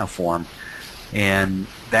Technoform, and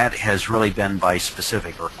that has really been by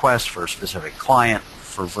specific request for a specific client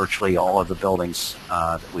for virtually all of the buildings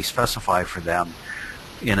that we specify for them,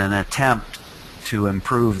 in an attempt to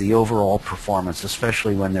improve the overall performance,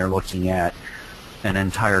 especially when they're looking at an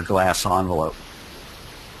entire glass envelope.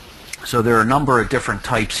 So there are a number of different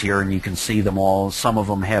types here, and you can see them all. Some of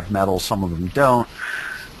them have metal, some of them don't.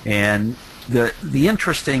 And the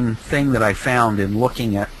interesting thing that I found in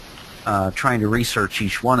looking at trying to research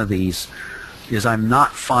each one of these is I'm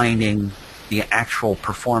not finding the actual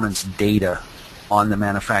performance data on the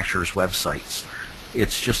manufacturer's websites.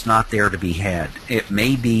 It's just not there to be had. It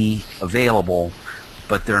may be available,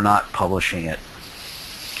 but they're not publishing it.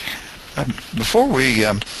 Before we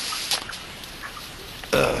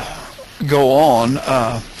go on,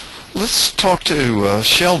 let's talk to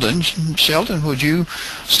Sheldon. Sheldon, would you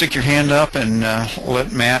stick your hand up and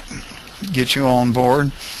let Matt get you on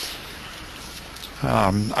board?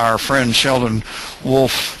 Our friend Sheldon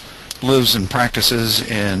Wolf lives and practices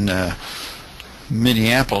in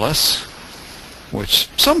Minneapolis, which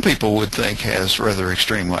some people would think has rather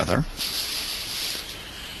extreme weather.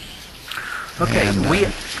 Okay, and, we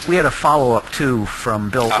had a follow-up too from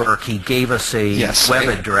Bill Burke. He gave us a web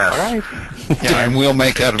address. All right. Yeah, and we'll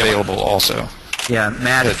make that available also. Yeah,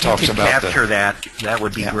 Matt, if you could capture that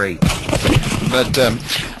would be great. But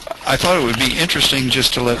I thought it would be interesting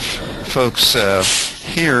just to let folks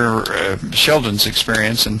hear Sheldon's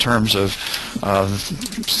experience in terms of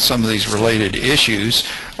some of these related issues.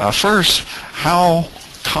 First, how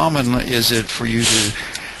common is it for you to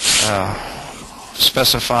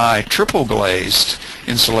specify triple glazed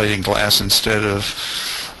insulating glass instead of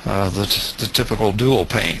the typical dual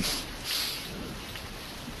pane?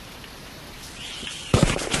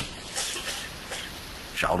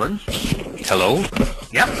 Sheldon? Hello?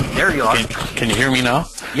 Yep, there you are. Can you hear me now?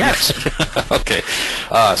 Yes. Okay.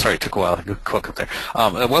 Sorry, it took a while to cook up there.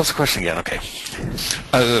 What was the question again? Okay.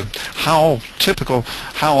 How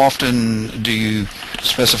often do you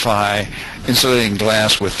specify insulating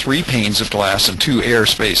glass with 3 panes of glass and 2 air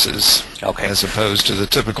spaces, as opposed to the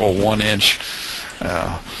typical 1-inch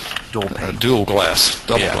dual glass,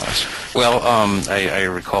 double glass? Well, I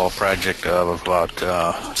recall a project of about,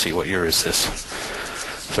 let's see, what year is this?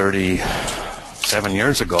 37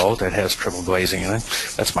 years ago that has triple glazing in it.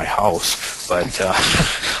 That's my house. But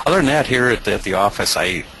other than that, here at the office,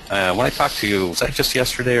 when I talked to you, was that just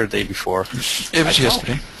yesterday or the day before? It was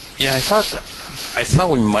yesterday. Yeah, I thought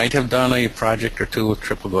we might have done a project or two with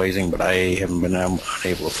triple glazing, but I haven't been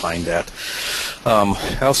unable to find that.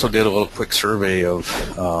 I also did a little quick survey of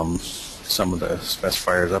some of the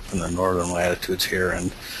specifiers up in the northern latitudes here,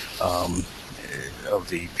 and of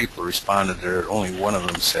the people who responded, only one of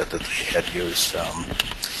them said that they had used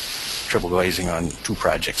triple glazing on 2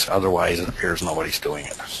 projects. Otherwise, it appears nobody's doing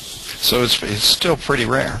it. So it's still pretty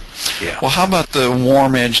rare. Yeah. Well, how about the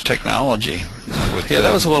warm edge technology?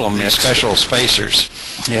 That was a little mixed. Special spacers.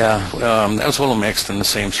 Yeah, that was a little mixed in the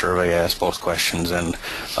same survey. I asked both questions, and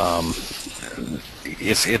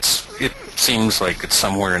it seems like it's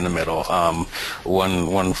somewhere in the middle.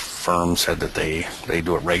 One firm said that they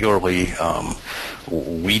do it regularly.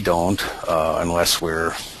 We don't, unless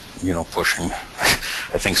we're pushing.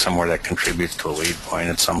 I think somewhere that contributes to a lead point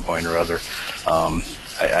at some point or other.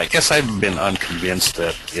 I guess I've been unconvinced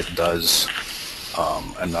that it does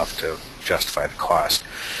enough to justify the cost,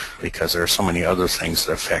 because there are so many other things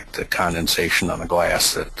that affect the condensation on the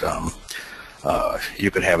glass that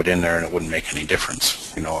you could have it in there and it wouldn't make any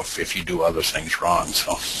difference, you know, if you do other things wrong.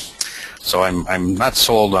 So I'm not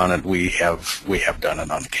sold on it. We have done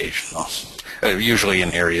it on occasion, though. Usually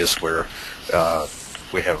in areas where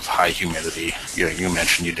we have high humidity. You know, you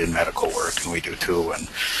mentioned you did medical work, and we do too,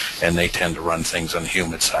 and they tend to run things on the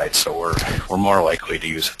humid side, so we're more likely to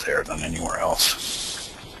use it there than anywhere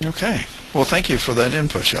else. Okay. Well, thank you for that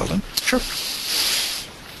input, Sheldon. Sure.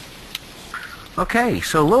 Okay,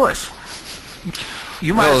 so Louis,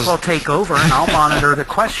 you might as well take over, and I'll monitor the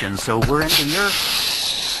questions. So we're into your...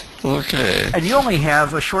 Okay. And you only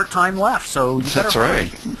have a short time left, so you better That's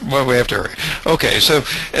right. Well, we have to hurry. Okay, so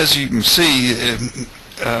as you can see,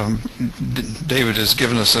 David has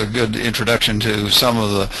given us a good introduction to some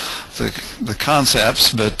of the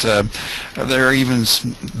concepts, but there are even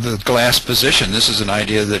the glass position. This is an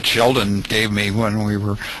idea that Sheldon gave me when we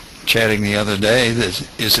were chatting the other day. That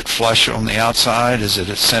is it flush on the outside? Is it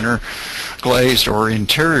a center glazed or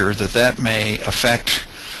interior? That may affect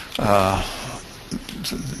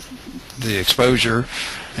the exposure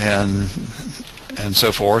and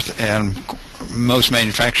so forth, and most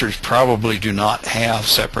manufacturers probably do not have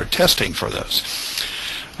separate testing for those.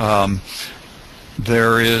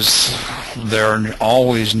 There are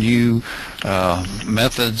always new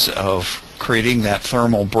methods of creating that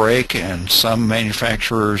thermal break, and some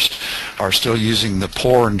manufacturers are still using the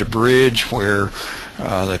pour and debridge, where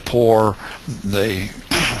they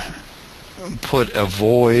put a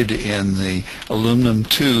void in the aluminum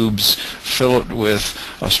tubes, fill it with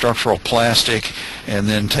a structural plastic, and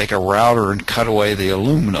then take a router and cut away the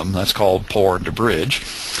aluminum. That's called pour and debridge.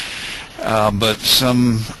 But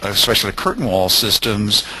some, especially curtain wall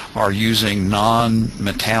systems, are using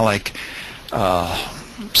non-metallic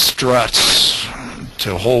struts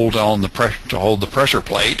to hold the pressure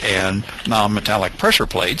plate, and non-metallic pressure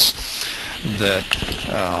plates that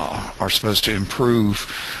are supposed to improve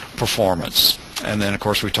performance. And then, of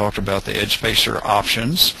course, we talked about the edge spacer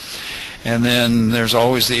options. And then there's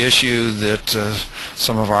always the issue that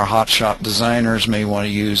some of our hotshot designers may want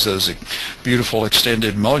to use those beautiful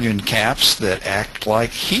extended mullion caps that act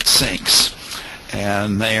like heat sinks.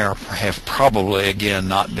 And they have probably, again,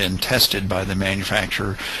 not been tested by the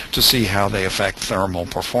manufacturer to see how they affect thermal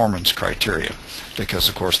performance criteria. Because,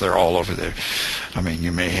 of course, they're all over there. I mean,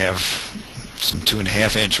 you may have some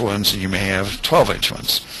 2.5-inch ones, and you may have 12-inch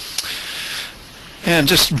ones. And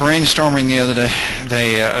just brainstorming the other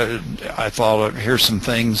day, I thought, here's some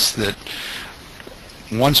things that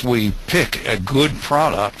once we pick a good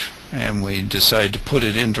product and we decide to put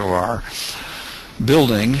it into our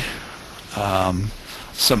building,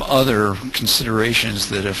 some other considerations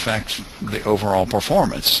that affect the overall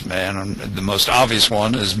performance. And the most obvious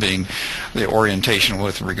one is being the orientation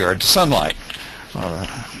with regard to sunlight.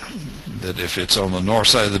 That if it's on the north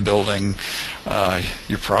side of the building,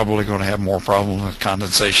 you're probably going to have more problem with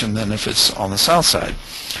condensation than if it's on the south side.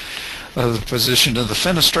 The position of the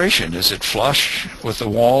fenestration, is it flush with the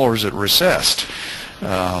wall or is it recessed?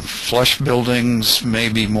 Flush buildings may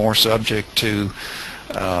be more subject to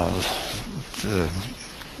the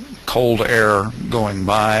cold air going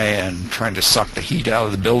by and trying to suck the heat out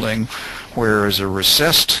of the building, whereas a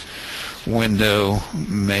recessed window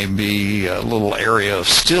may be a little area of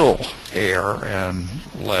still air and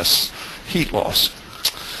less heat loss.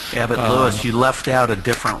 Yeah, but Louis, you left out a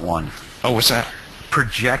different one. Oh, what's that?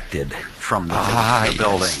 Projected from the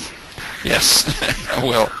building. Yes.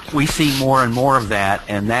 Well, we see more and more of that,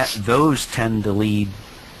 and those tend to lead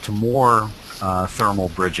to more thermal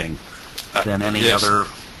bridging than any other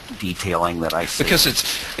detailing that I see. Because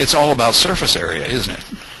it's all about surface area, isn't it?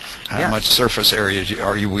 How much surface area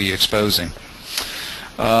are we exposing?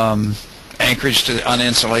 Anchorage to the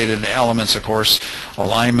uninsulated elements, of course,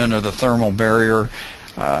 alignment of the thermal barrier.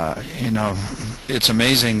 It's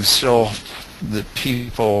amazing still that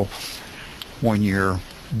people, when you're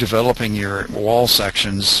developing your wall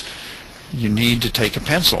sections, you need to take a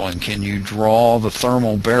pencil, and can you draw the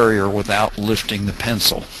thermal barrier without lifting the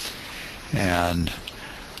pencil? And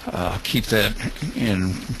keep that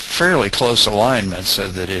in fairly close alignment so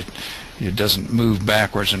that it doesn't move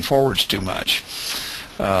backwards and forwards too much.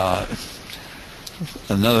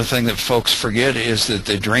 Another thing that folks forget is that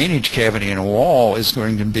the drainage cavity in a wall is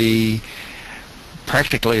going to be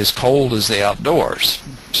practically as cold as the outdoors.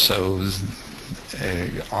 So is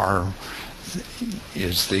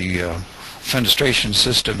the fenestration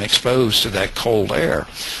system exposed to that cold air?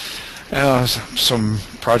 Some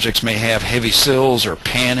projects may have heavy sills or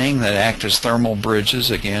panning that act as thermal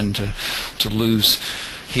bridges, again, to lose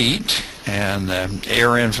heat. And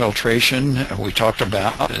air infiltration, we talked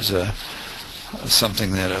about, is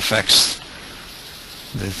something that affects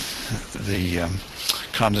the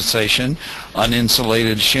condensation.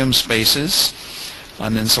 Uninsulated shim spaces,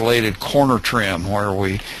 uninsulated corner trim, where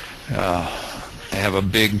we have a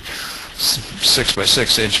big 6 by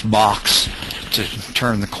 6 inch box to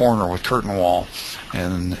turn the corner with curtain wall,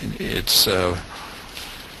 and it's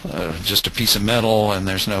just a piece of metal and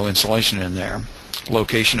there's no insulation in there.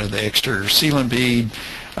 Location of the exterior sealant bead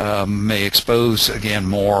may expose, again,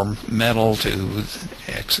 more metal to the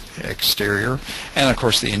exterior, and of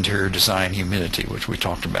course the interior design, humidity, which we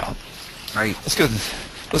talked about. Right. Let's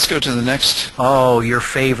go to the next. Oh, your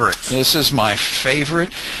favorite. This is my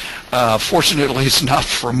favorite. Fortunately, it's not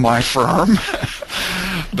from my firm,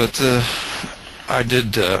 but I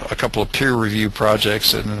did a couple of peer review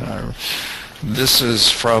projects, and this is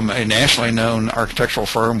from a nationally known architectural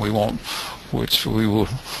firm. Which we will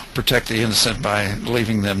protect the innocent by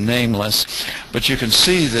leaving them nameless. But you can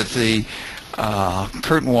see that the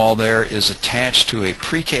curtain wall there is attached to a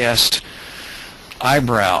precast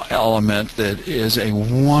eyebrow element that is a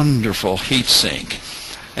wonderful heat sink.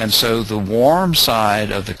 And so the warm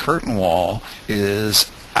side of the curtain wall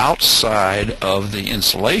is outside of the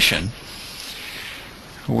insulation,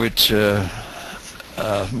 which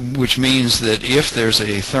means that if there's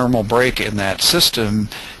a thermal break in that system,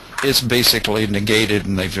 it's basically negated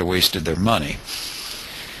and they've wasted their money.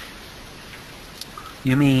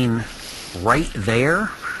 You mean right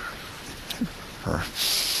there?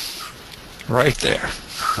 Right there.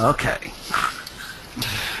 Okay.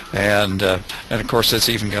 And of course it's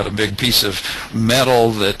even got a big piece of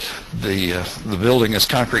metal that the building is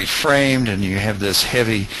concrete framed, and you have this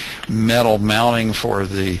heavy metal mounting for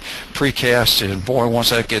the precast, and boy,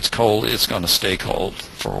 once that gets cold, it's going to stay cold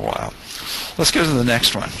for a while. Let's go to the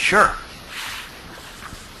next one. Sure.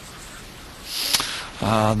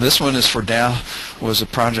 This one is for was a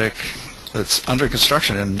project that's under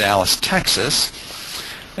construction in Dallas, Texas.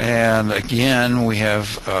 And again, we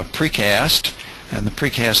have precast, and the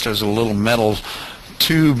precast has a little metal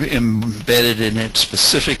tube embedded in it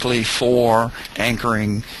specifically for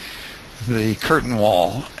anchoring the curtain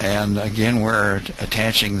wall. And again, we're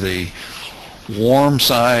attaching the warm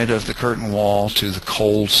side of the curtain wall to the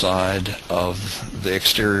cold side of the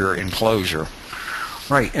exterior enclosure.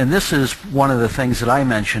 Right, and this is one of the things that I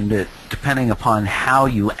mentioned, that depending upon how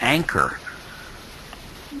you anchor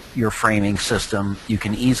your framing system, you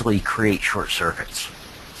can easily create short circuits.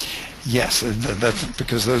 Yes, that's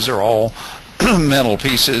because those are all metal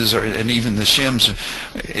pieces, and even the shims,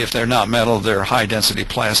 if they're not metal, they're high density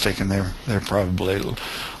plastic, and they're probably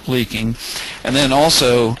leaking. And then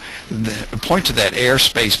also point to that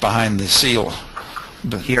airspace behind the seal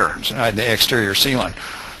here, the exterior sealant.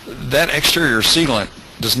 That exterior sealant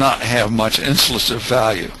does not have much insulative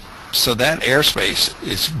value, so that airspace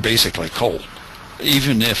is basically cold.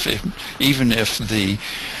 Even if the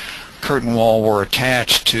curtain wall were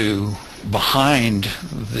attached to behind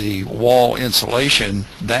the wall insulation,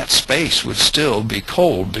 that space would still be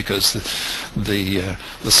cold because the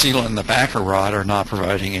sealant and the backer rod are not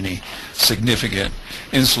providing any significant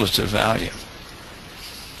insulative value.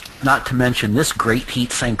 Not to mention this great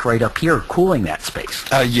heat sink right up here cooling that space.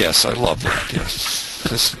 Yes, I love that. Yes,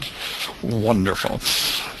 this is wonderful.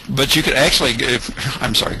 But you could actually,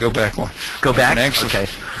 I'm sorry, go back one. Go back? Okay.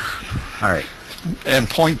 All right. And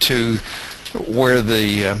point to where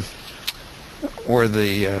the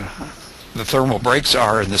thermal breaks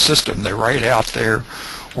are in the system. They're right out there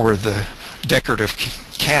where the decorative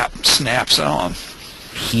cap snaps on.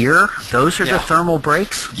 Here? Those are the thermal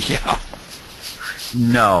breaks? Yeah.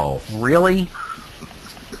 No. Really?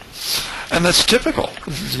 And that's typical,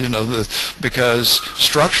 because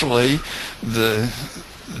structurally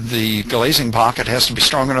the glazing pocket has to be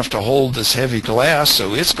strong enough to hold this heavy glass,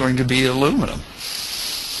 so it's going to be aluminum.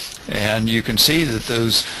 And you can see that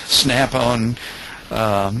those snap-on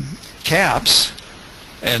caps,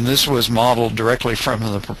 and this was modeled directly from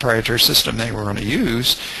the proprietary system they were going to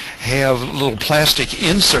use, have little plastic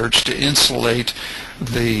inserts to insulate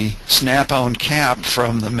the snap-on cap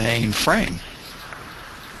from the main frame.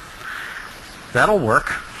 That'll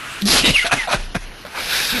work. Yeah.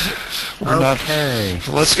 Okay.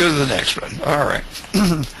 Let's go to the next one. All right.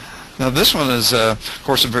 Now this one is, of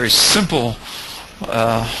course, a very simple,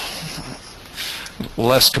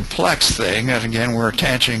 less complex thing. And again, we're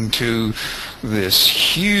attaching to this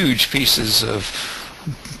huge pieces of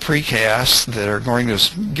precast that are going to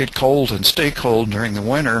get cold and stay cold during the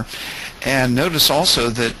winter. And notice also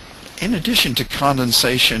that in addition to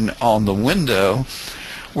condensation on the window,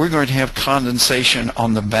 we're going to have condensation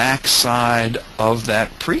on the back side of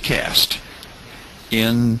that precast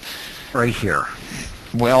in Right here.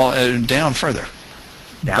 well down further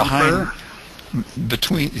Down behind further?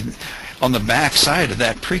 between on the back side of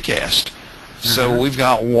that precast. So we've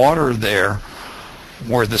got water there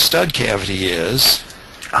where the stud cavity is.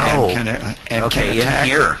 Oh, and okay, can in attack,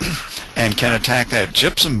 here. and can attack that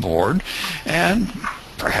gypsum board and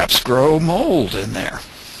perhaps grow mold in there.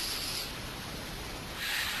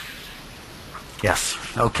 Yes,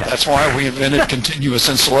 okay. That's why we invented continuous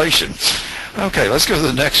insulation. Okay, let's go to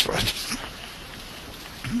the next one.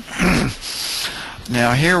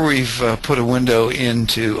 Now here we've put a window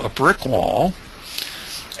into a brick wall,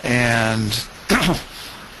 and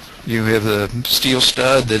you have the steel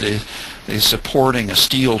stud that is supporting a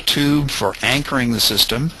steel tube for anchoring the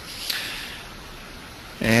system.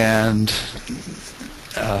 And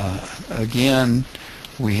again,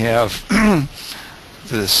 we have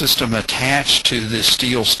the system attached to this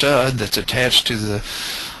steel stud that's attached to to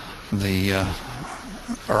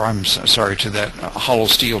that hollow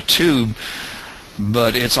steel tube,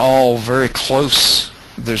 but it's all very close.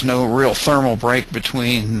 There's no real thermal break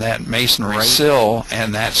between that masonry sill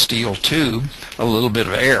and that steel tube. A little bit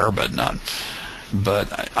of air, but not.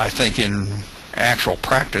 But I think in actual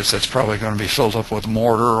practice, that's probably going to be filled up with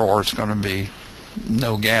mortar, or it's going to be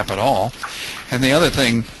no gap at all. And the other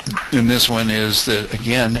thing in this one is that,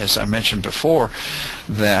 again, as I mentioned before,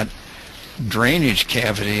 that drainage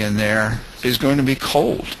cavity in there is going to be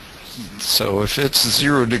cold. So if it's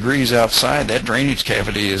 0 degrees outside, that drainage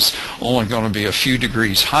cavity is only going to be a few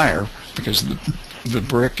degrees higher, because the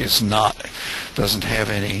brick doesn't have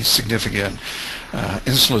any significant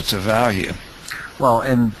insulative value. Well,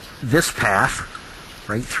 in this path,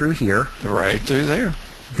 right through here, Right through there.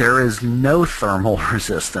 there is no thermal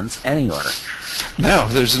resistance anywhere. No,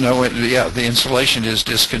 there's no. Yeah, the insulation is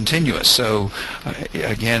discontinuous. So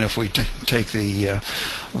again, if we take the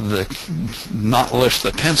not lift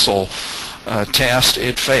the pencil test,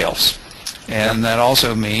 it fails, and that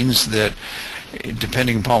also means that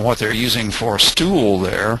depending upon what they're using for stool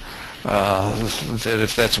there, that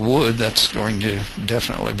if that's wood, that's going to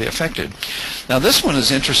definitely be affected. Now this one is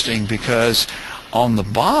interesting because on the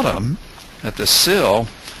bottom at the sill,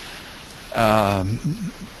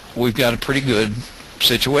 we've got a pretty good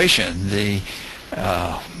situation. The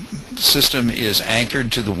system is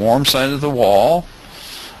anchored to the warm side of the wall,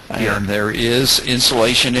 and there is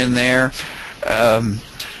insulation in there.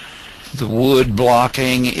 The wood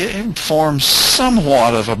blocking, it forms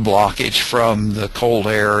somewhat of a blockage from the cold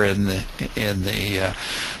air in the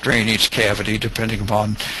drainage cavity, depending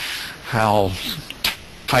upon how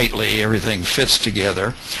tightly everything fits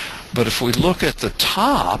together. But if we look at the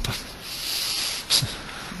top,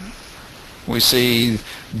 we see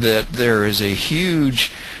that there is a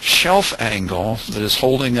huge shelf angle that is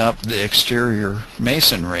holding up the exterior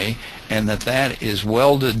masonry, and that is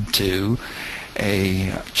welded to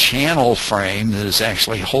a channel frame that is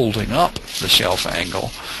actually holding up the shelf angle.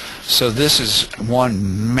 So this is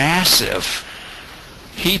one massive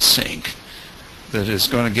heat sink that is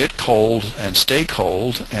going to get cold and stay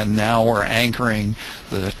cold, and now we're anchoring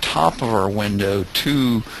the top of our window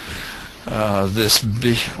to this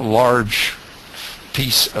big, large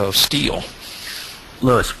piece of steel.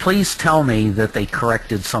 Louis, please tell me that they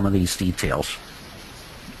corrected some of these details.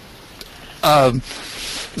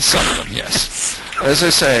 Some of them, yes. As I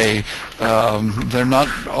say, they're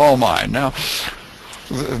not all mine. Now,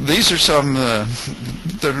 these are some,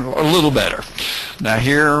 they're a little better. Now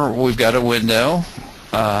here we've got a window,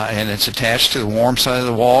 and it's attached to the warm side of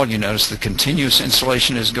the wall. You notice the continuous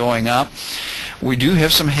insulation is going up. We do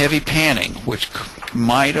have some heavy panning, which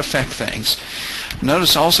might affect things.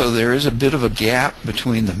 Notice also there is a bit of a gap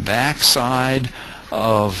between the back side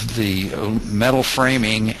of the metal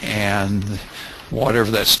framing and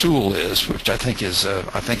whatever that stool is, which I think is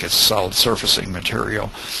it's solid surfacing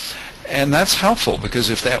material. And that's helpful, because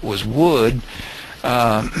if that was wood,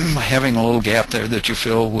 having a little gap there that you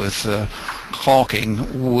fill with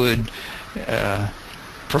caulking would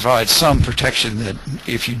provide some protection, that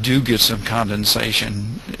if you do get some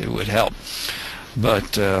condensation, it would help.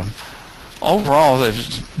 But overall,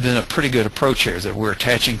 there's been a pretty good approach here, that we're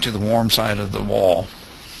attaching to the warm side of the wall.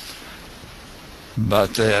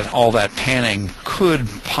 But all that panning could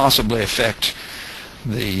possibly affect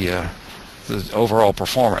the overall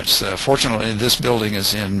performance. Fortunately, this building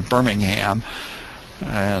is in Birmingham,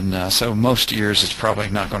 and so most years it's probably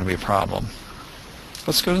not going to be a problem.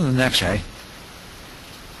 Let's go to the next one.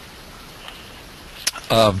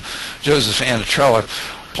 Joseph Antitrella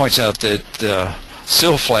points out that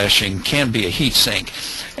sill flashing can be a heat sink.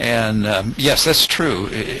 And yes, that's true.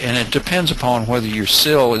 And it depends upon whether your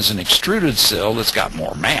sill is an extruded sill that's got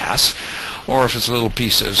more mass, or if it's a little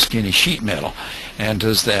piece of skinny sheet metal. And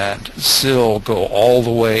does that sill go all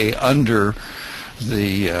the way under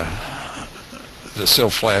the sill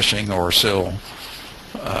flashing or sill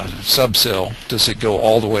sub-sill? Does it go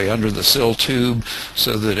all the way under the sill tube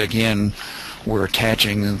so that, again, we're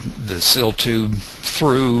attaching the sill tube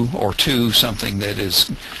through or to something that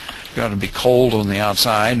is going to be cold on the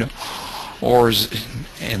outside? Or is,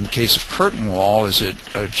 in the case of curtain wall, is it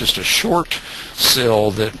just a short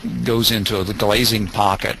sill that goes into the glazing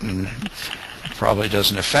pocket and probably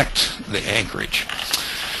doesn't affect the anchorage?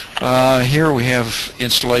 Here we have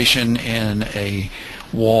installation in a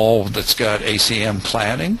wall that's got ACM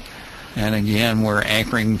cladding, and again we're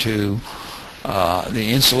anchoring to the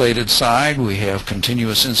insulated side. We have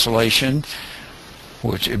continuous insulation,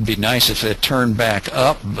 which it'd be nice if it turned back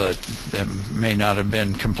up, but that may not have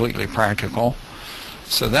been completely practical.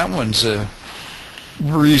 So that one's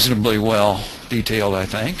reasonably well detailed, I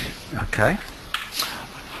think. Okay.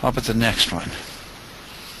 How about the next one?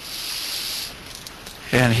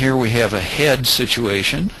 And here we have a head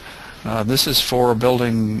situation. This is for a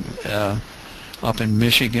building up in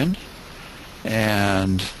Michigan,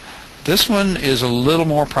 and this one is a little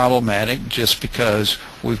more problematic just because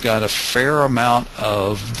we've got a fair amount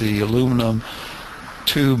of the aluminum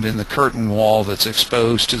tube in the curtain wall that's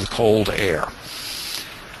exposed to the cold air.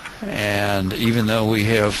 And even though we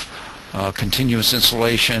have continuous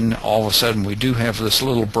insulation, all of a sudden we do have this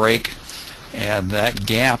little break, and that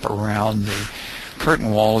gap around the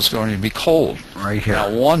curtain wall is going to be cold. Right here.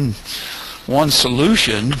 Now one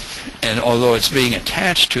solution, and although it's being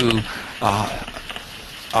attached to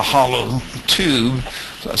a hollow tube,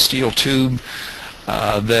 a steel tube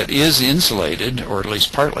that is insulated, or at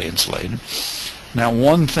least partly insulated. Now,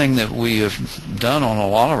 one thing that we have done on a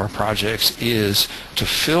lot of our projects is to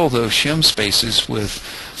fill those shim spaces with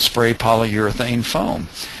spray polyurethane foam.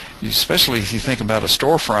 Especially if you think about a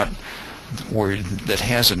storefront that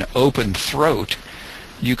has an open throat,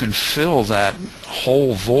 you can fill that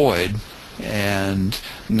whole void, and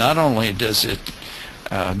not only does it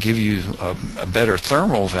give you a better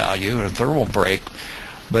thermal value, a thermal break,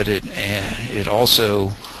 but it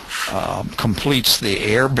also completes the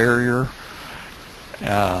air barrier,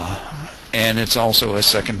 and it's also a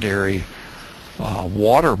secondary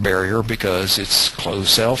water barrier because it's closed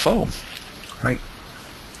cell foam. Right.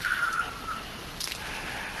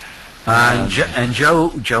 And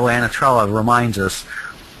Joe Anatrella reminds us,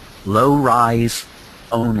 low rise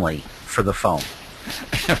only for the foam.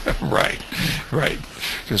 Right.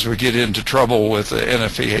 Because we get into trouble with the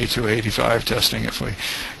NFPA 285 testing if we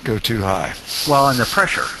go too high. Well, and the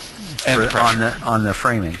pressure, on the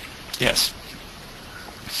framing. Yes.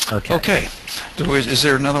 Okay. Okay. Is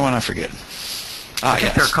there another one I forget? I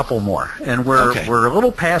think there are a couple more, and we're a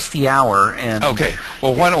little past the hour. And okay.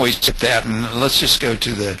 Well, why don't we skip that and let's just go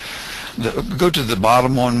to the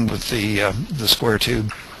bottom one with the square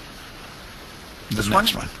tube. The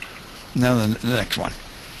next one. No, the next one.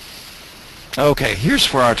 Okay,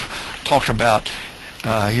 here's where I talked about,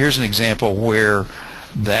 here's an example where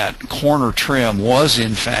that corner trim was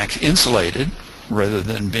in fact insulated rather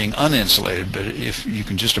than being uninsulated. But if you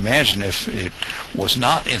can just imagine if it was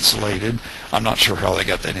not insulated, I'm not sure how they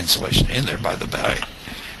got that insulation in there by the way,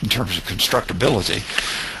 in terms of constructability.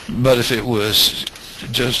 But if it was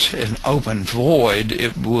just an open void,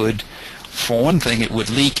 it would, for one thing, it would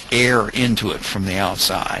leak air into it from the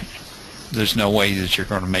outside. There's no way that you're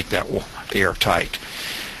going to make that airtight.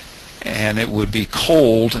 And it would be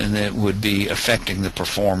cold, and it would be affecting the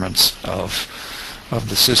performance of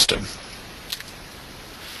the system.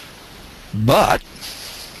 But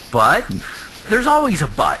there's always a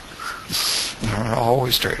but. There are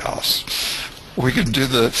always trade-offs. We can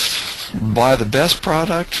buy the best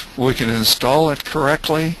product, we can install it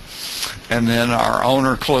correctly, and then our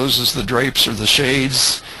owner closes the drapes or the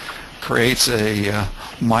shades, creates a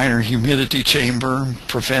minor humidity chamber,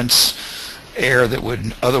 prevents air that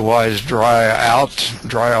would otherwise dry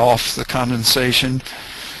off the condensation,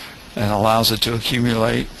 and allows it to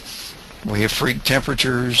accumulate. We have freak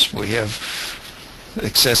temperatures, we have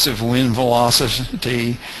excessive wind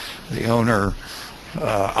velocity. The owner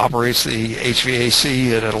operates the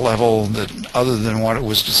HVAC at a level that other than what it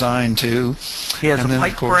was designed to. He has a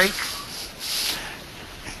pipe break.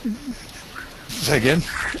 Say again?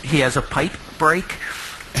 He has a pipe break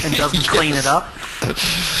and doesn't clean it up.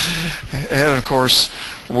 And of course,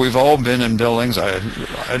 we've all been in buildings,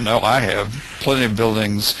 I know I have, plenty of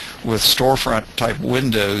buildings with storefront type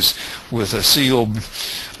windows with a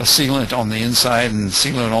sealant on the inside and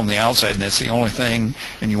sealant on the outside, and that's the only thing.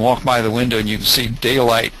 And you walk by the window and you can see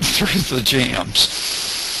daylight through the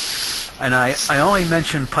jams. And I only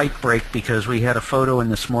mentioned pipe break because we had a photo in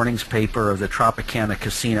this morning's paper of the Tropicana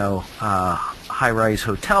Casino high-rise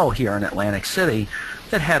hotel here in Atlantic City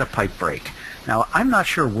that had a pipe break. Now, I'm not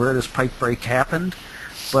sure where this pipe break happened,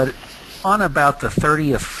 but on about the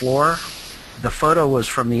 30th floor, the photo was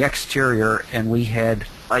from the exterior, and we had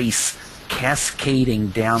ice cascading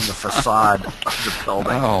down the facade of the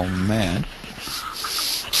building. Oh, man.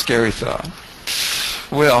 Scary thought.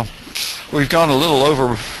 Well, we've gone a little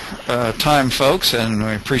over time, folks, and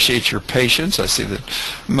we appreciate your patience. I see that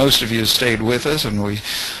most of you have stayed with us, and we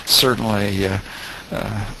certainly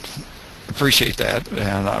appreciate that,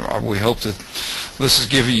 and we hope that this has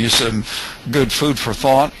given you some good food for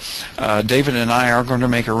thought. David and I are going to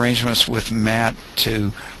make arrangements with Matt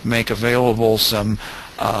to make available some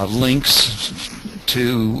links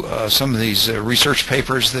to some of these research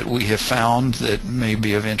papers that we have found that may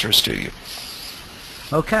be of interest to you.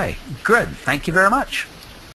 Okay, good. Thank you very much.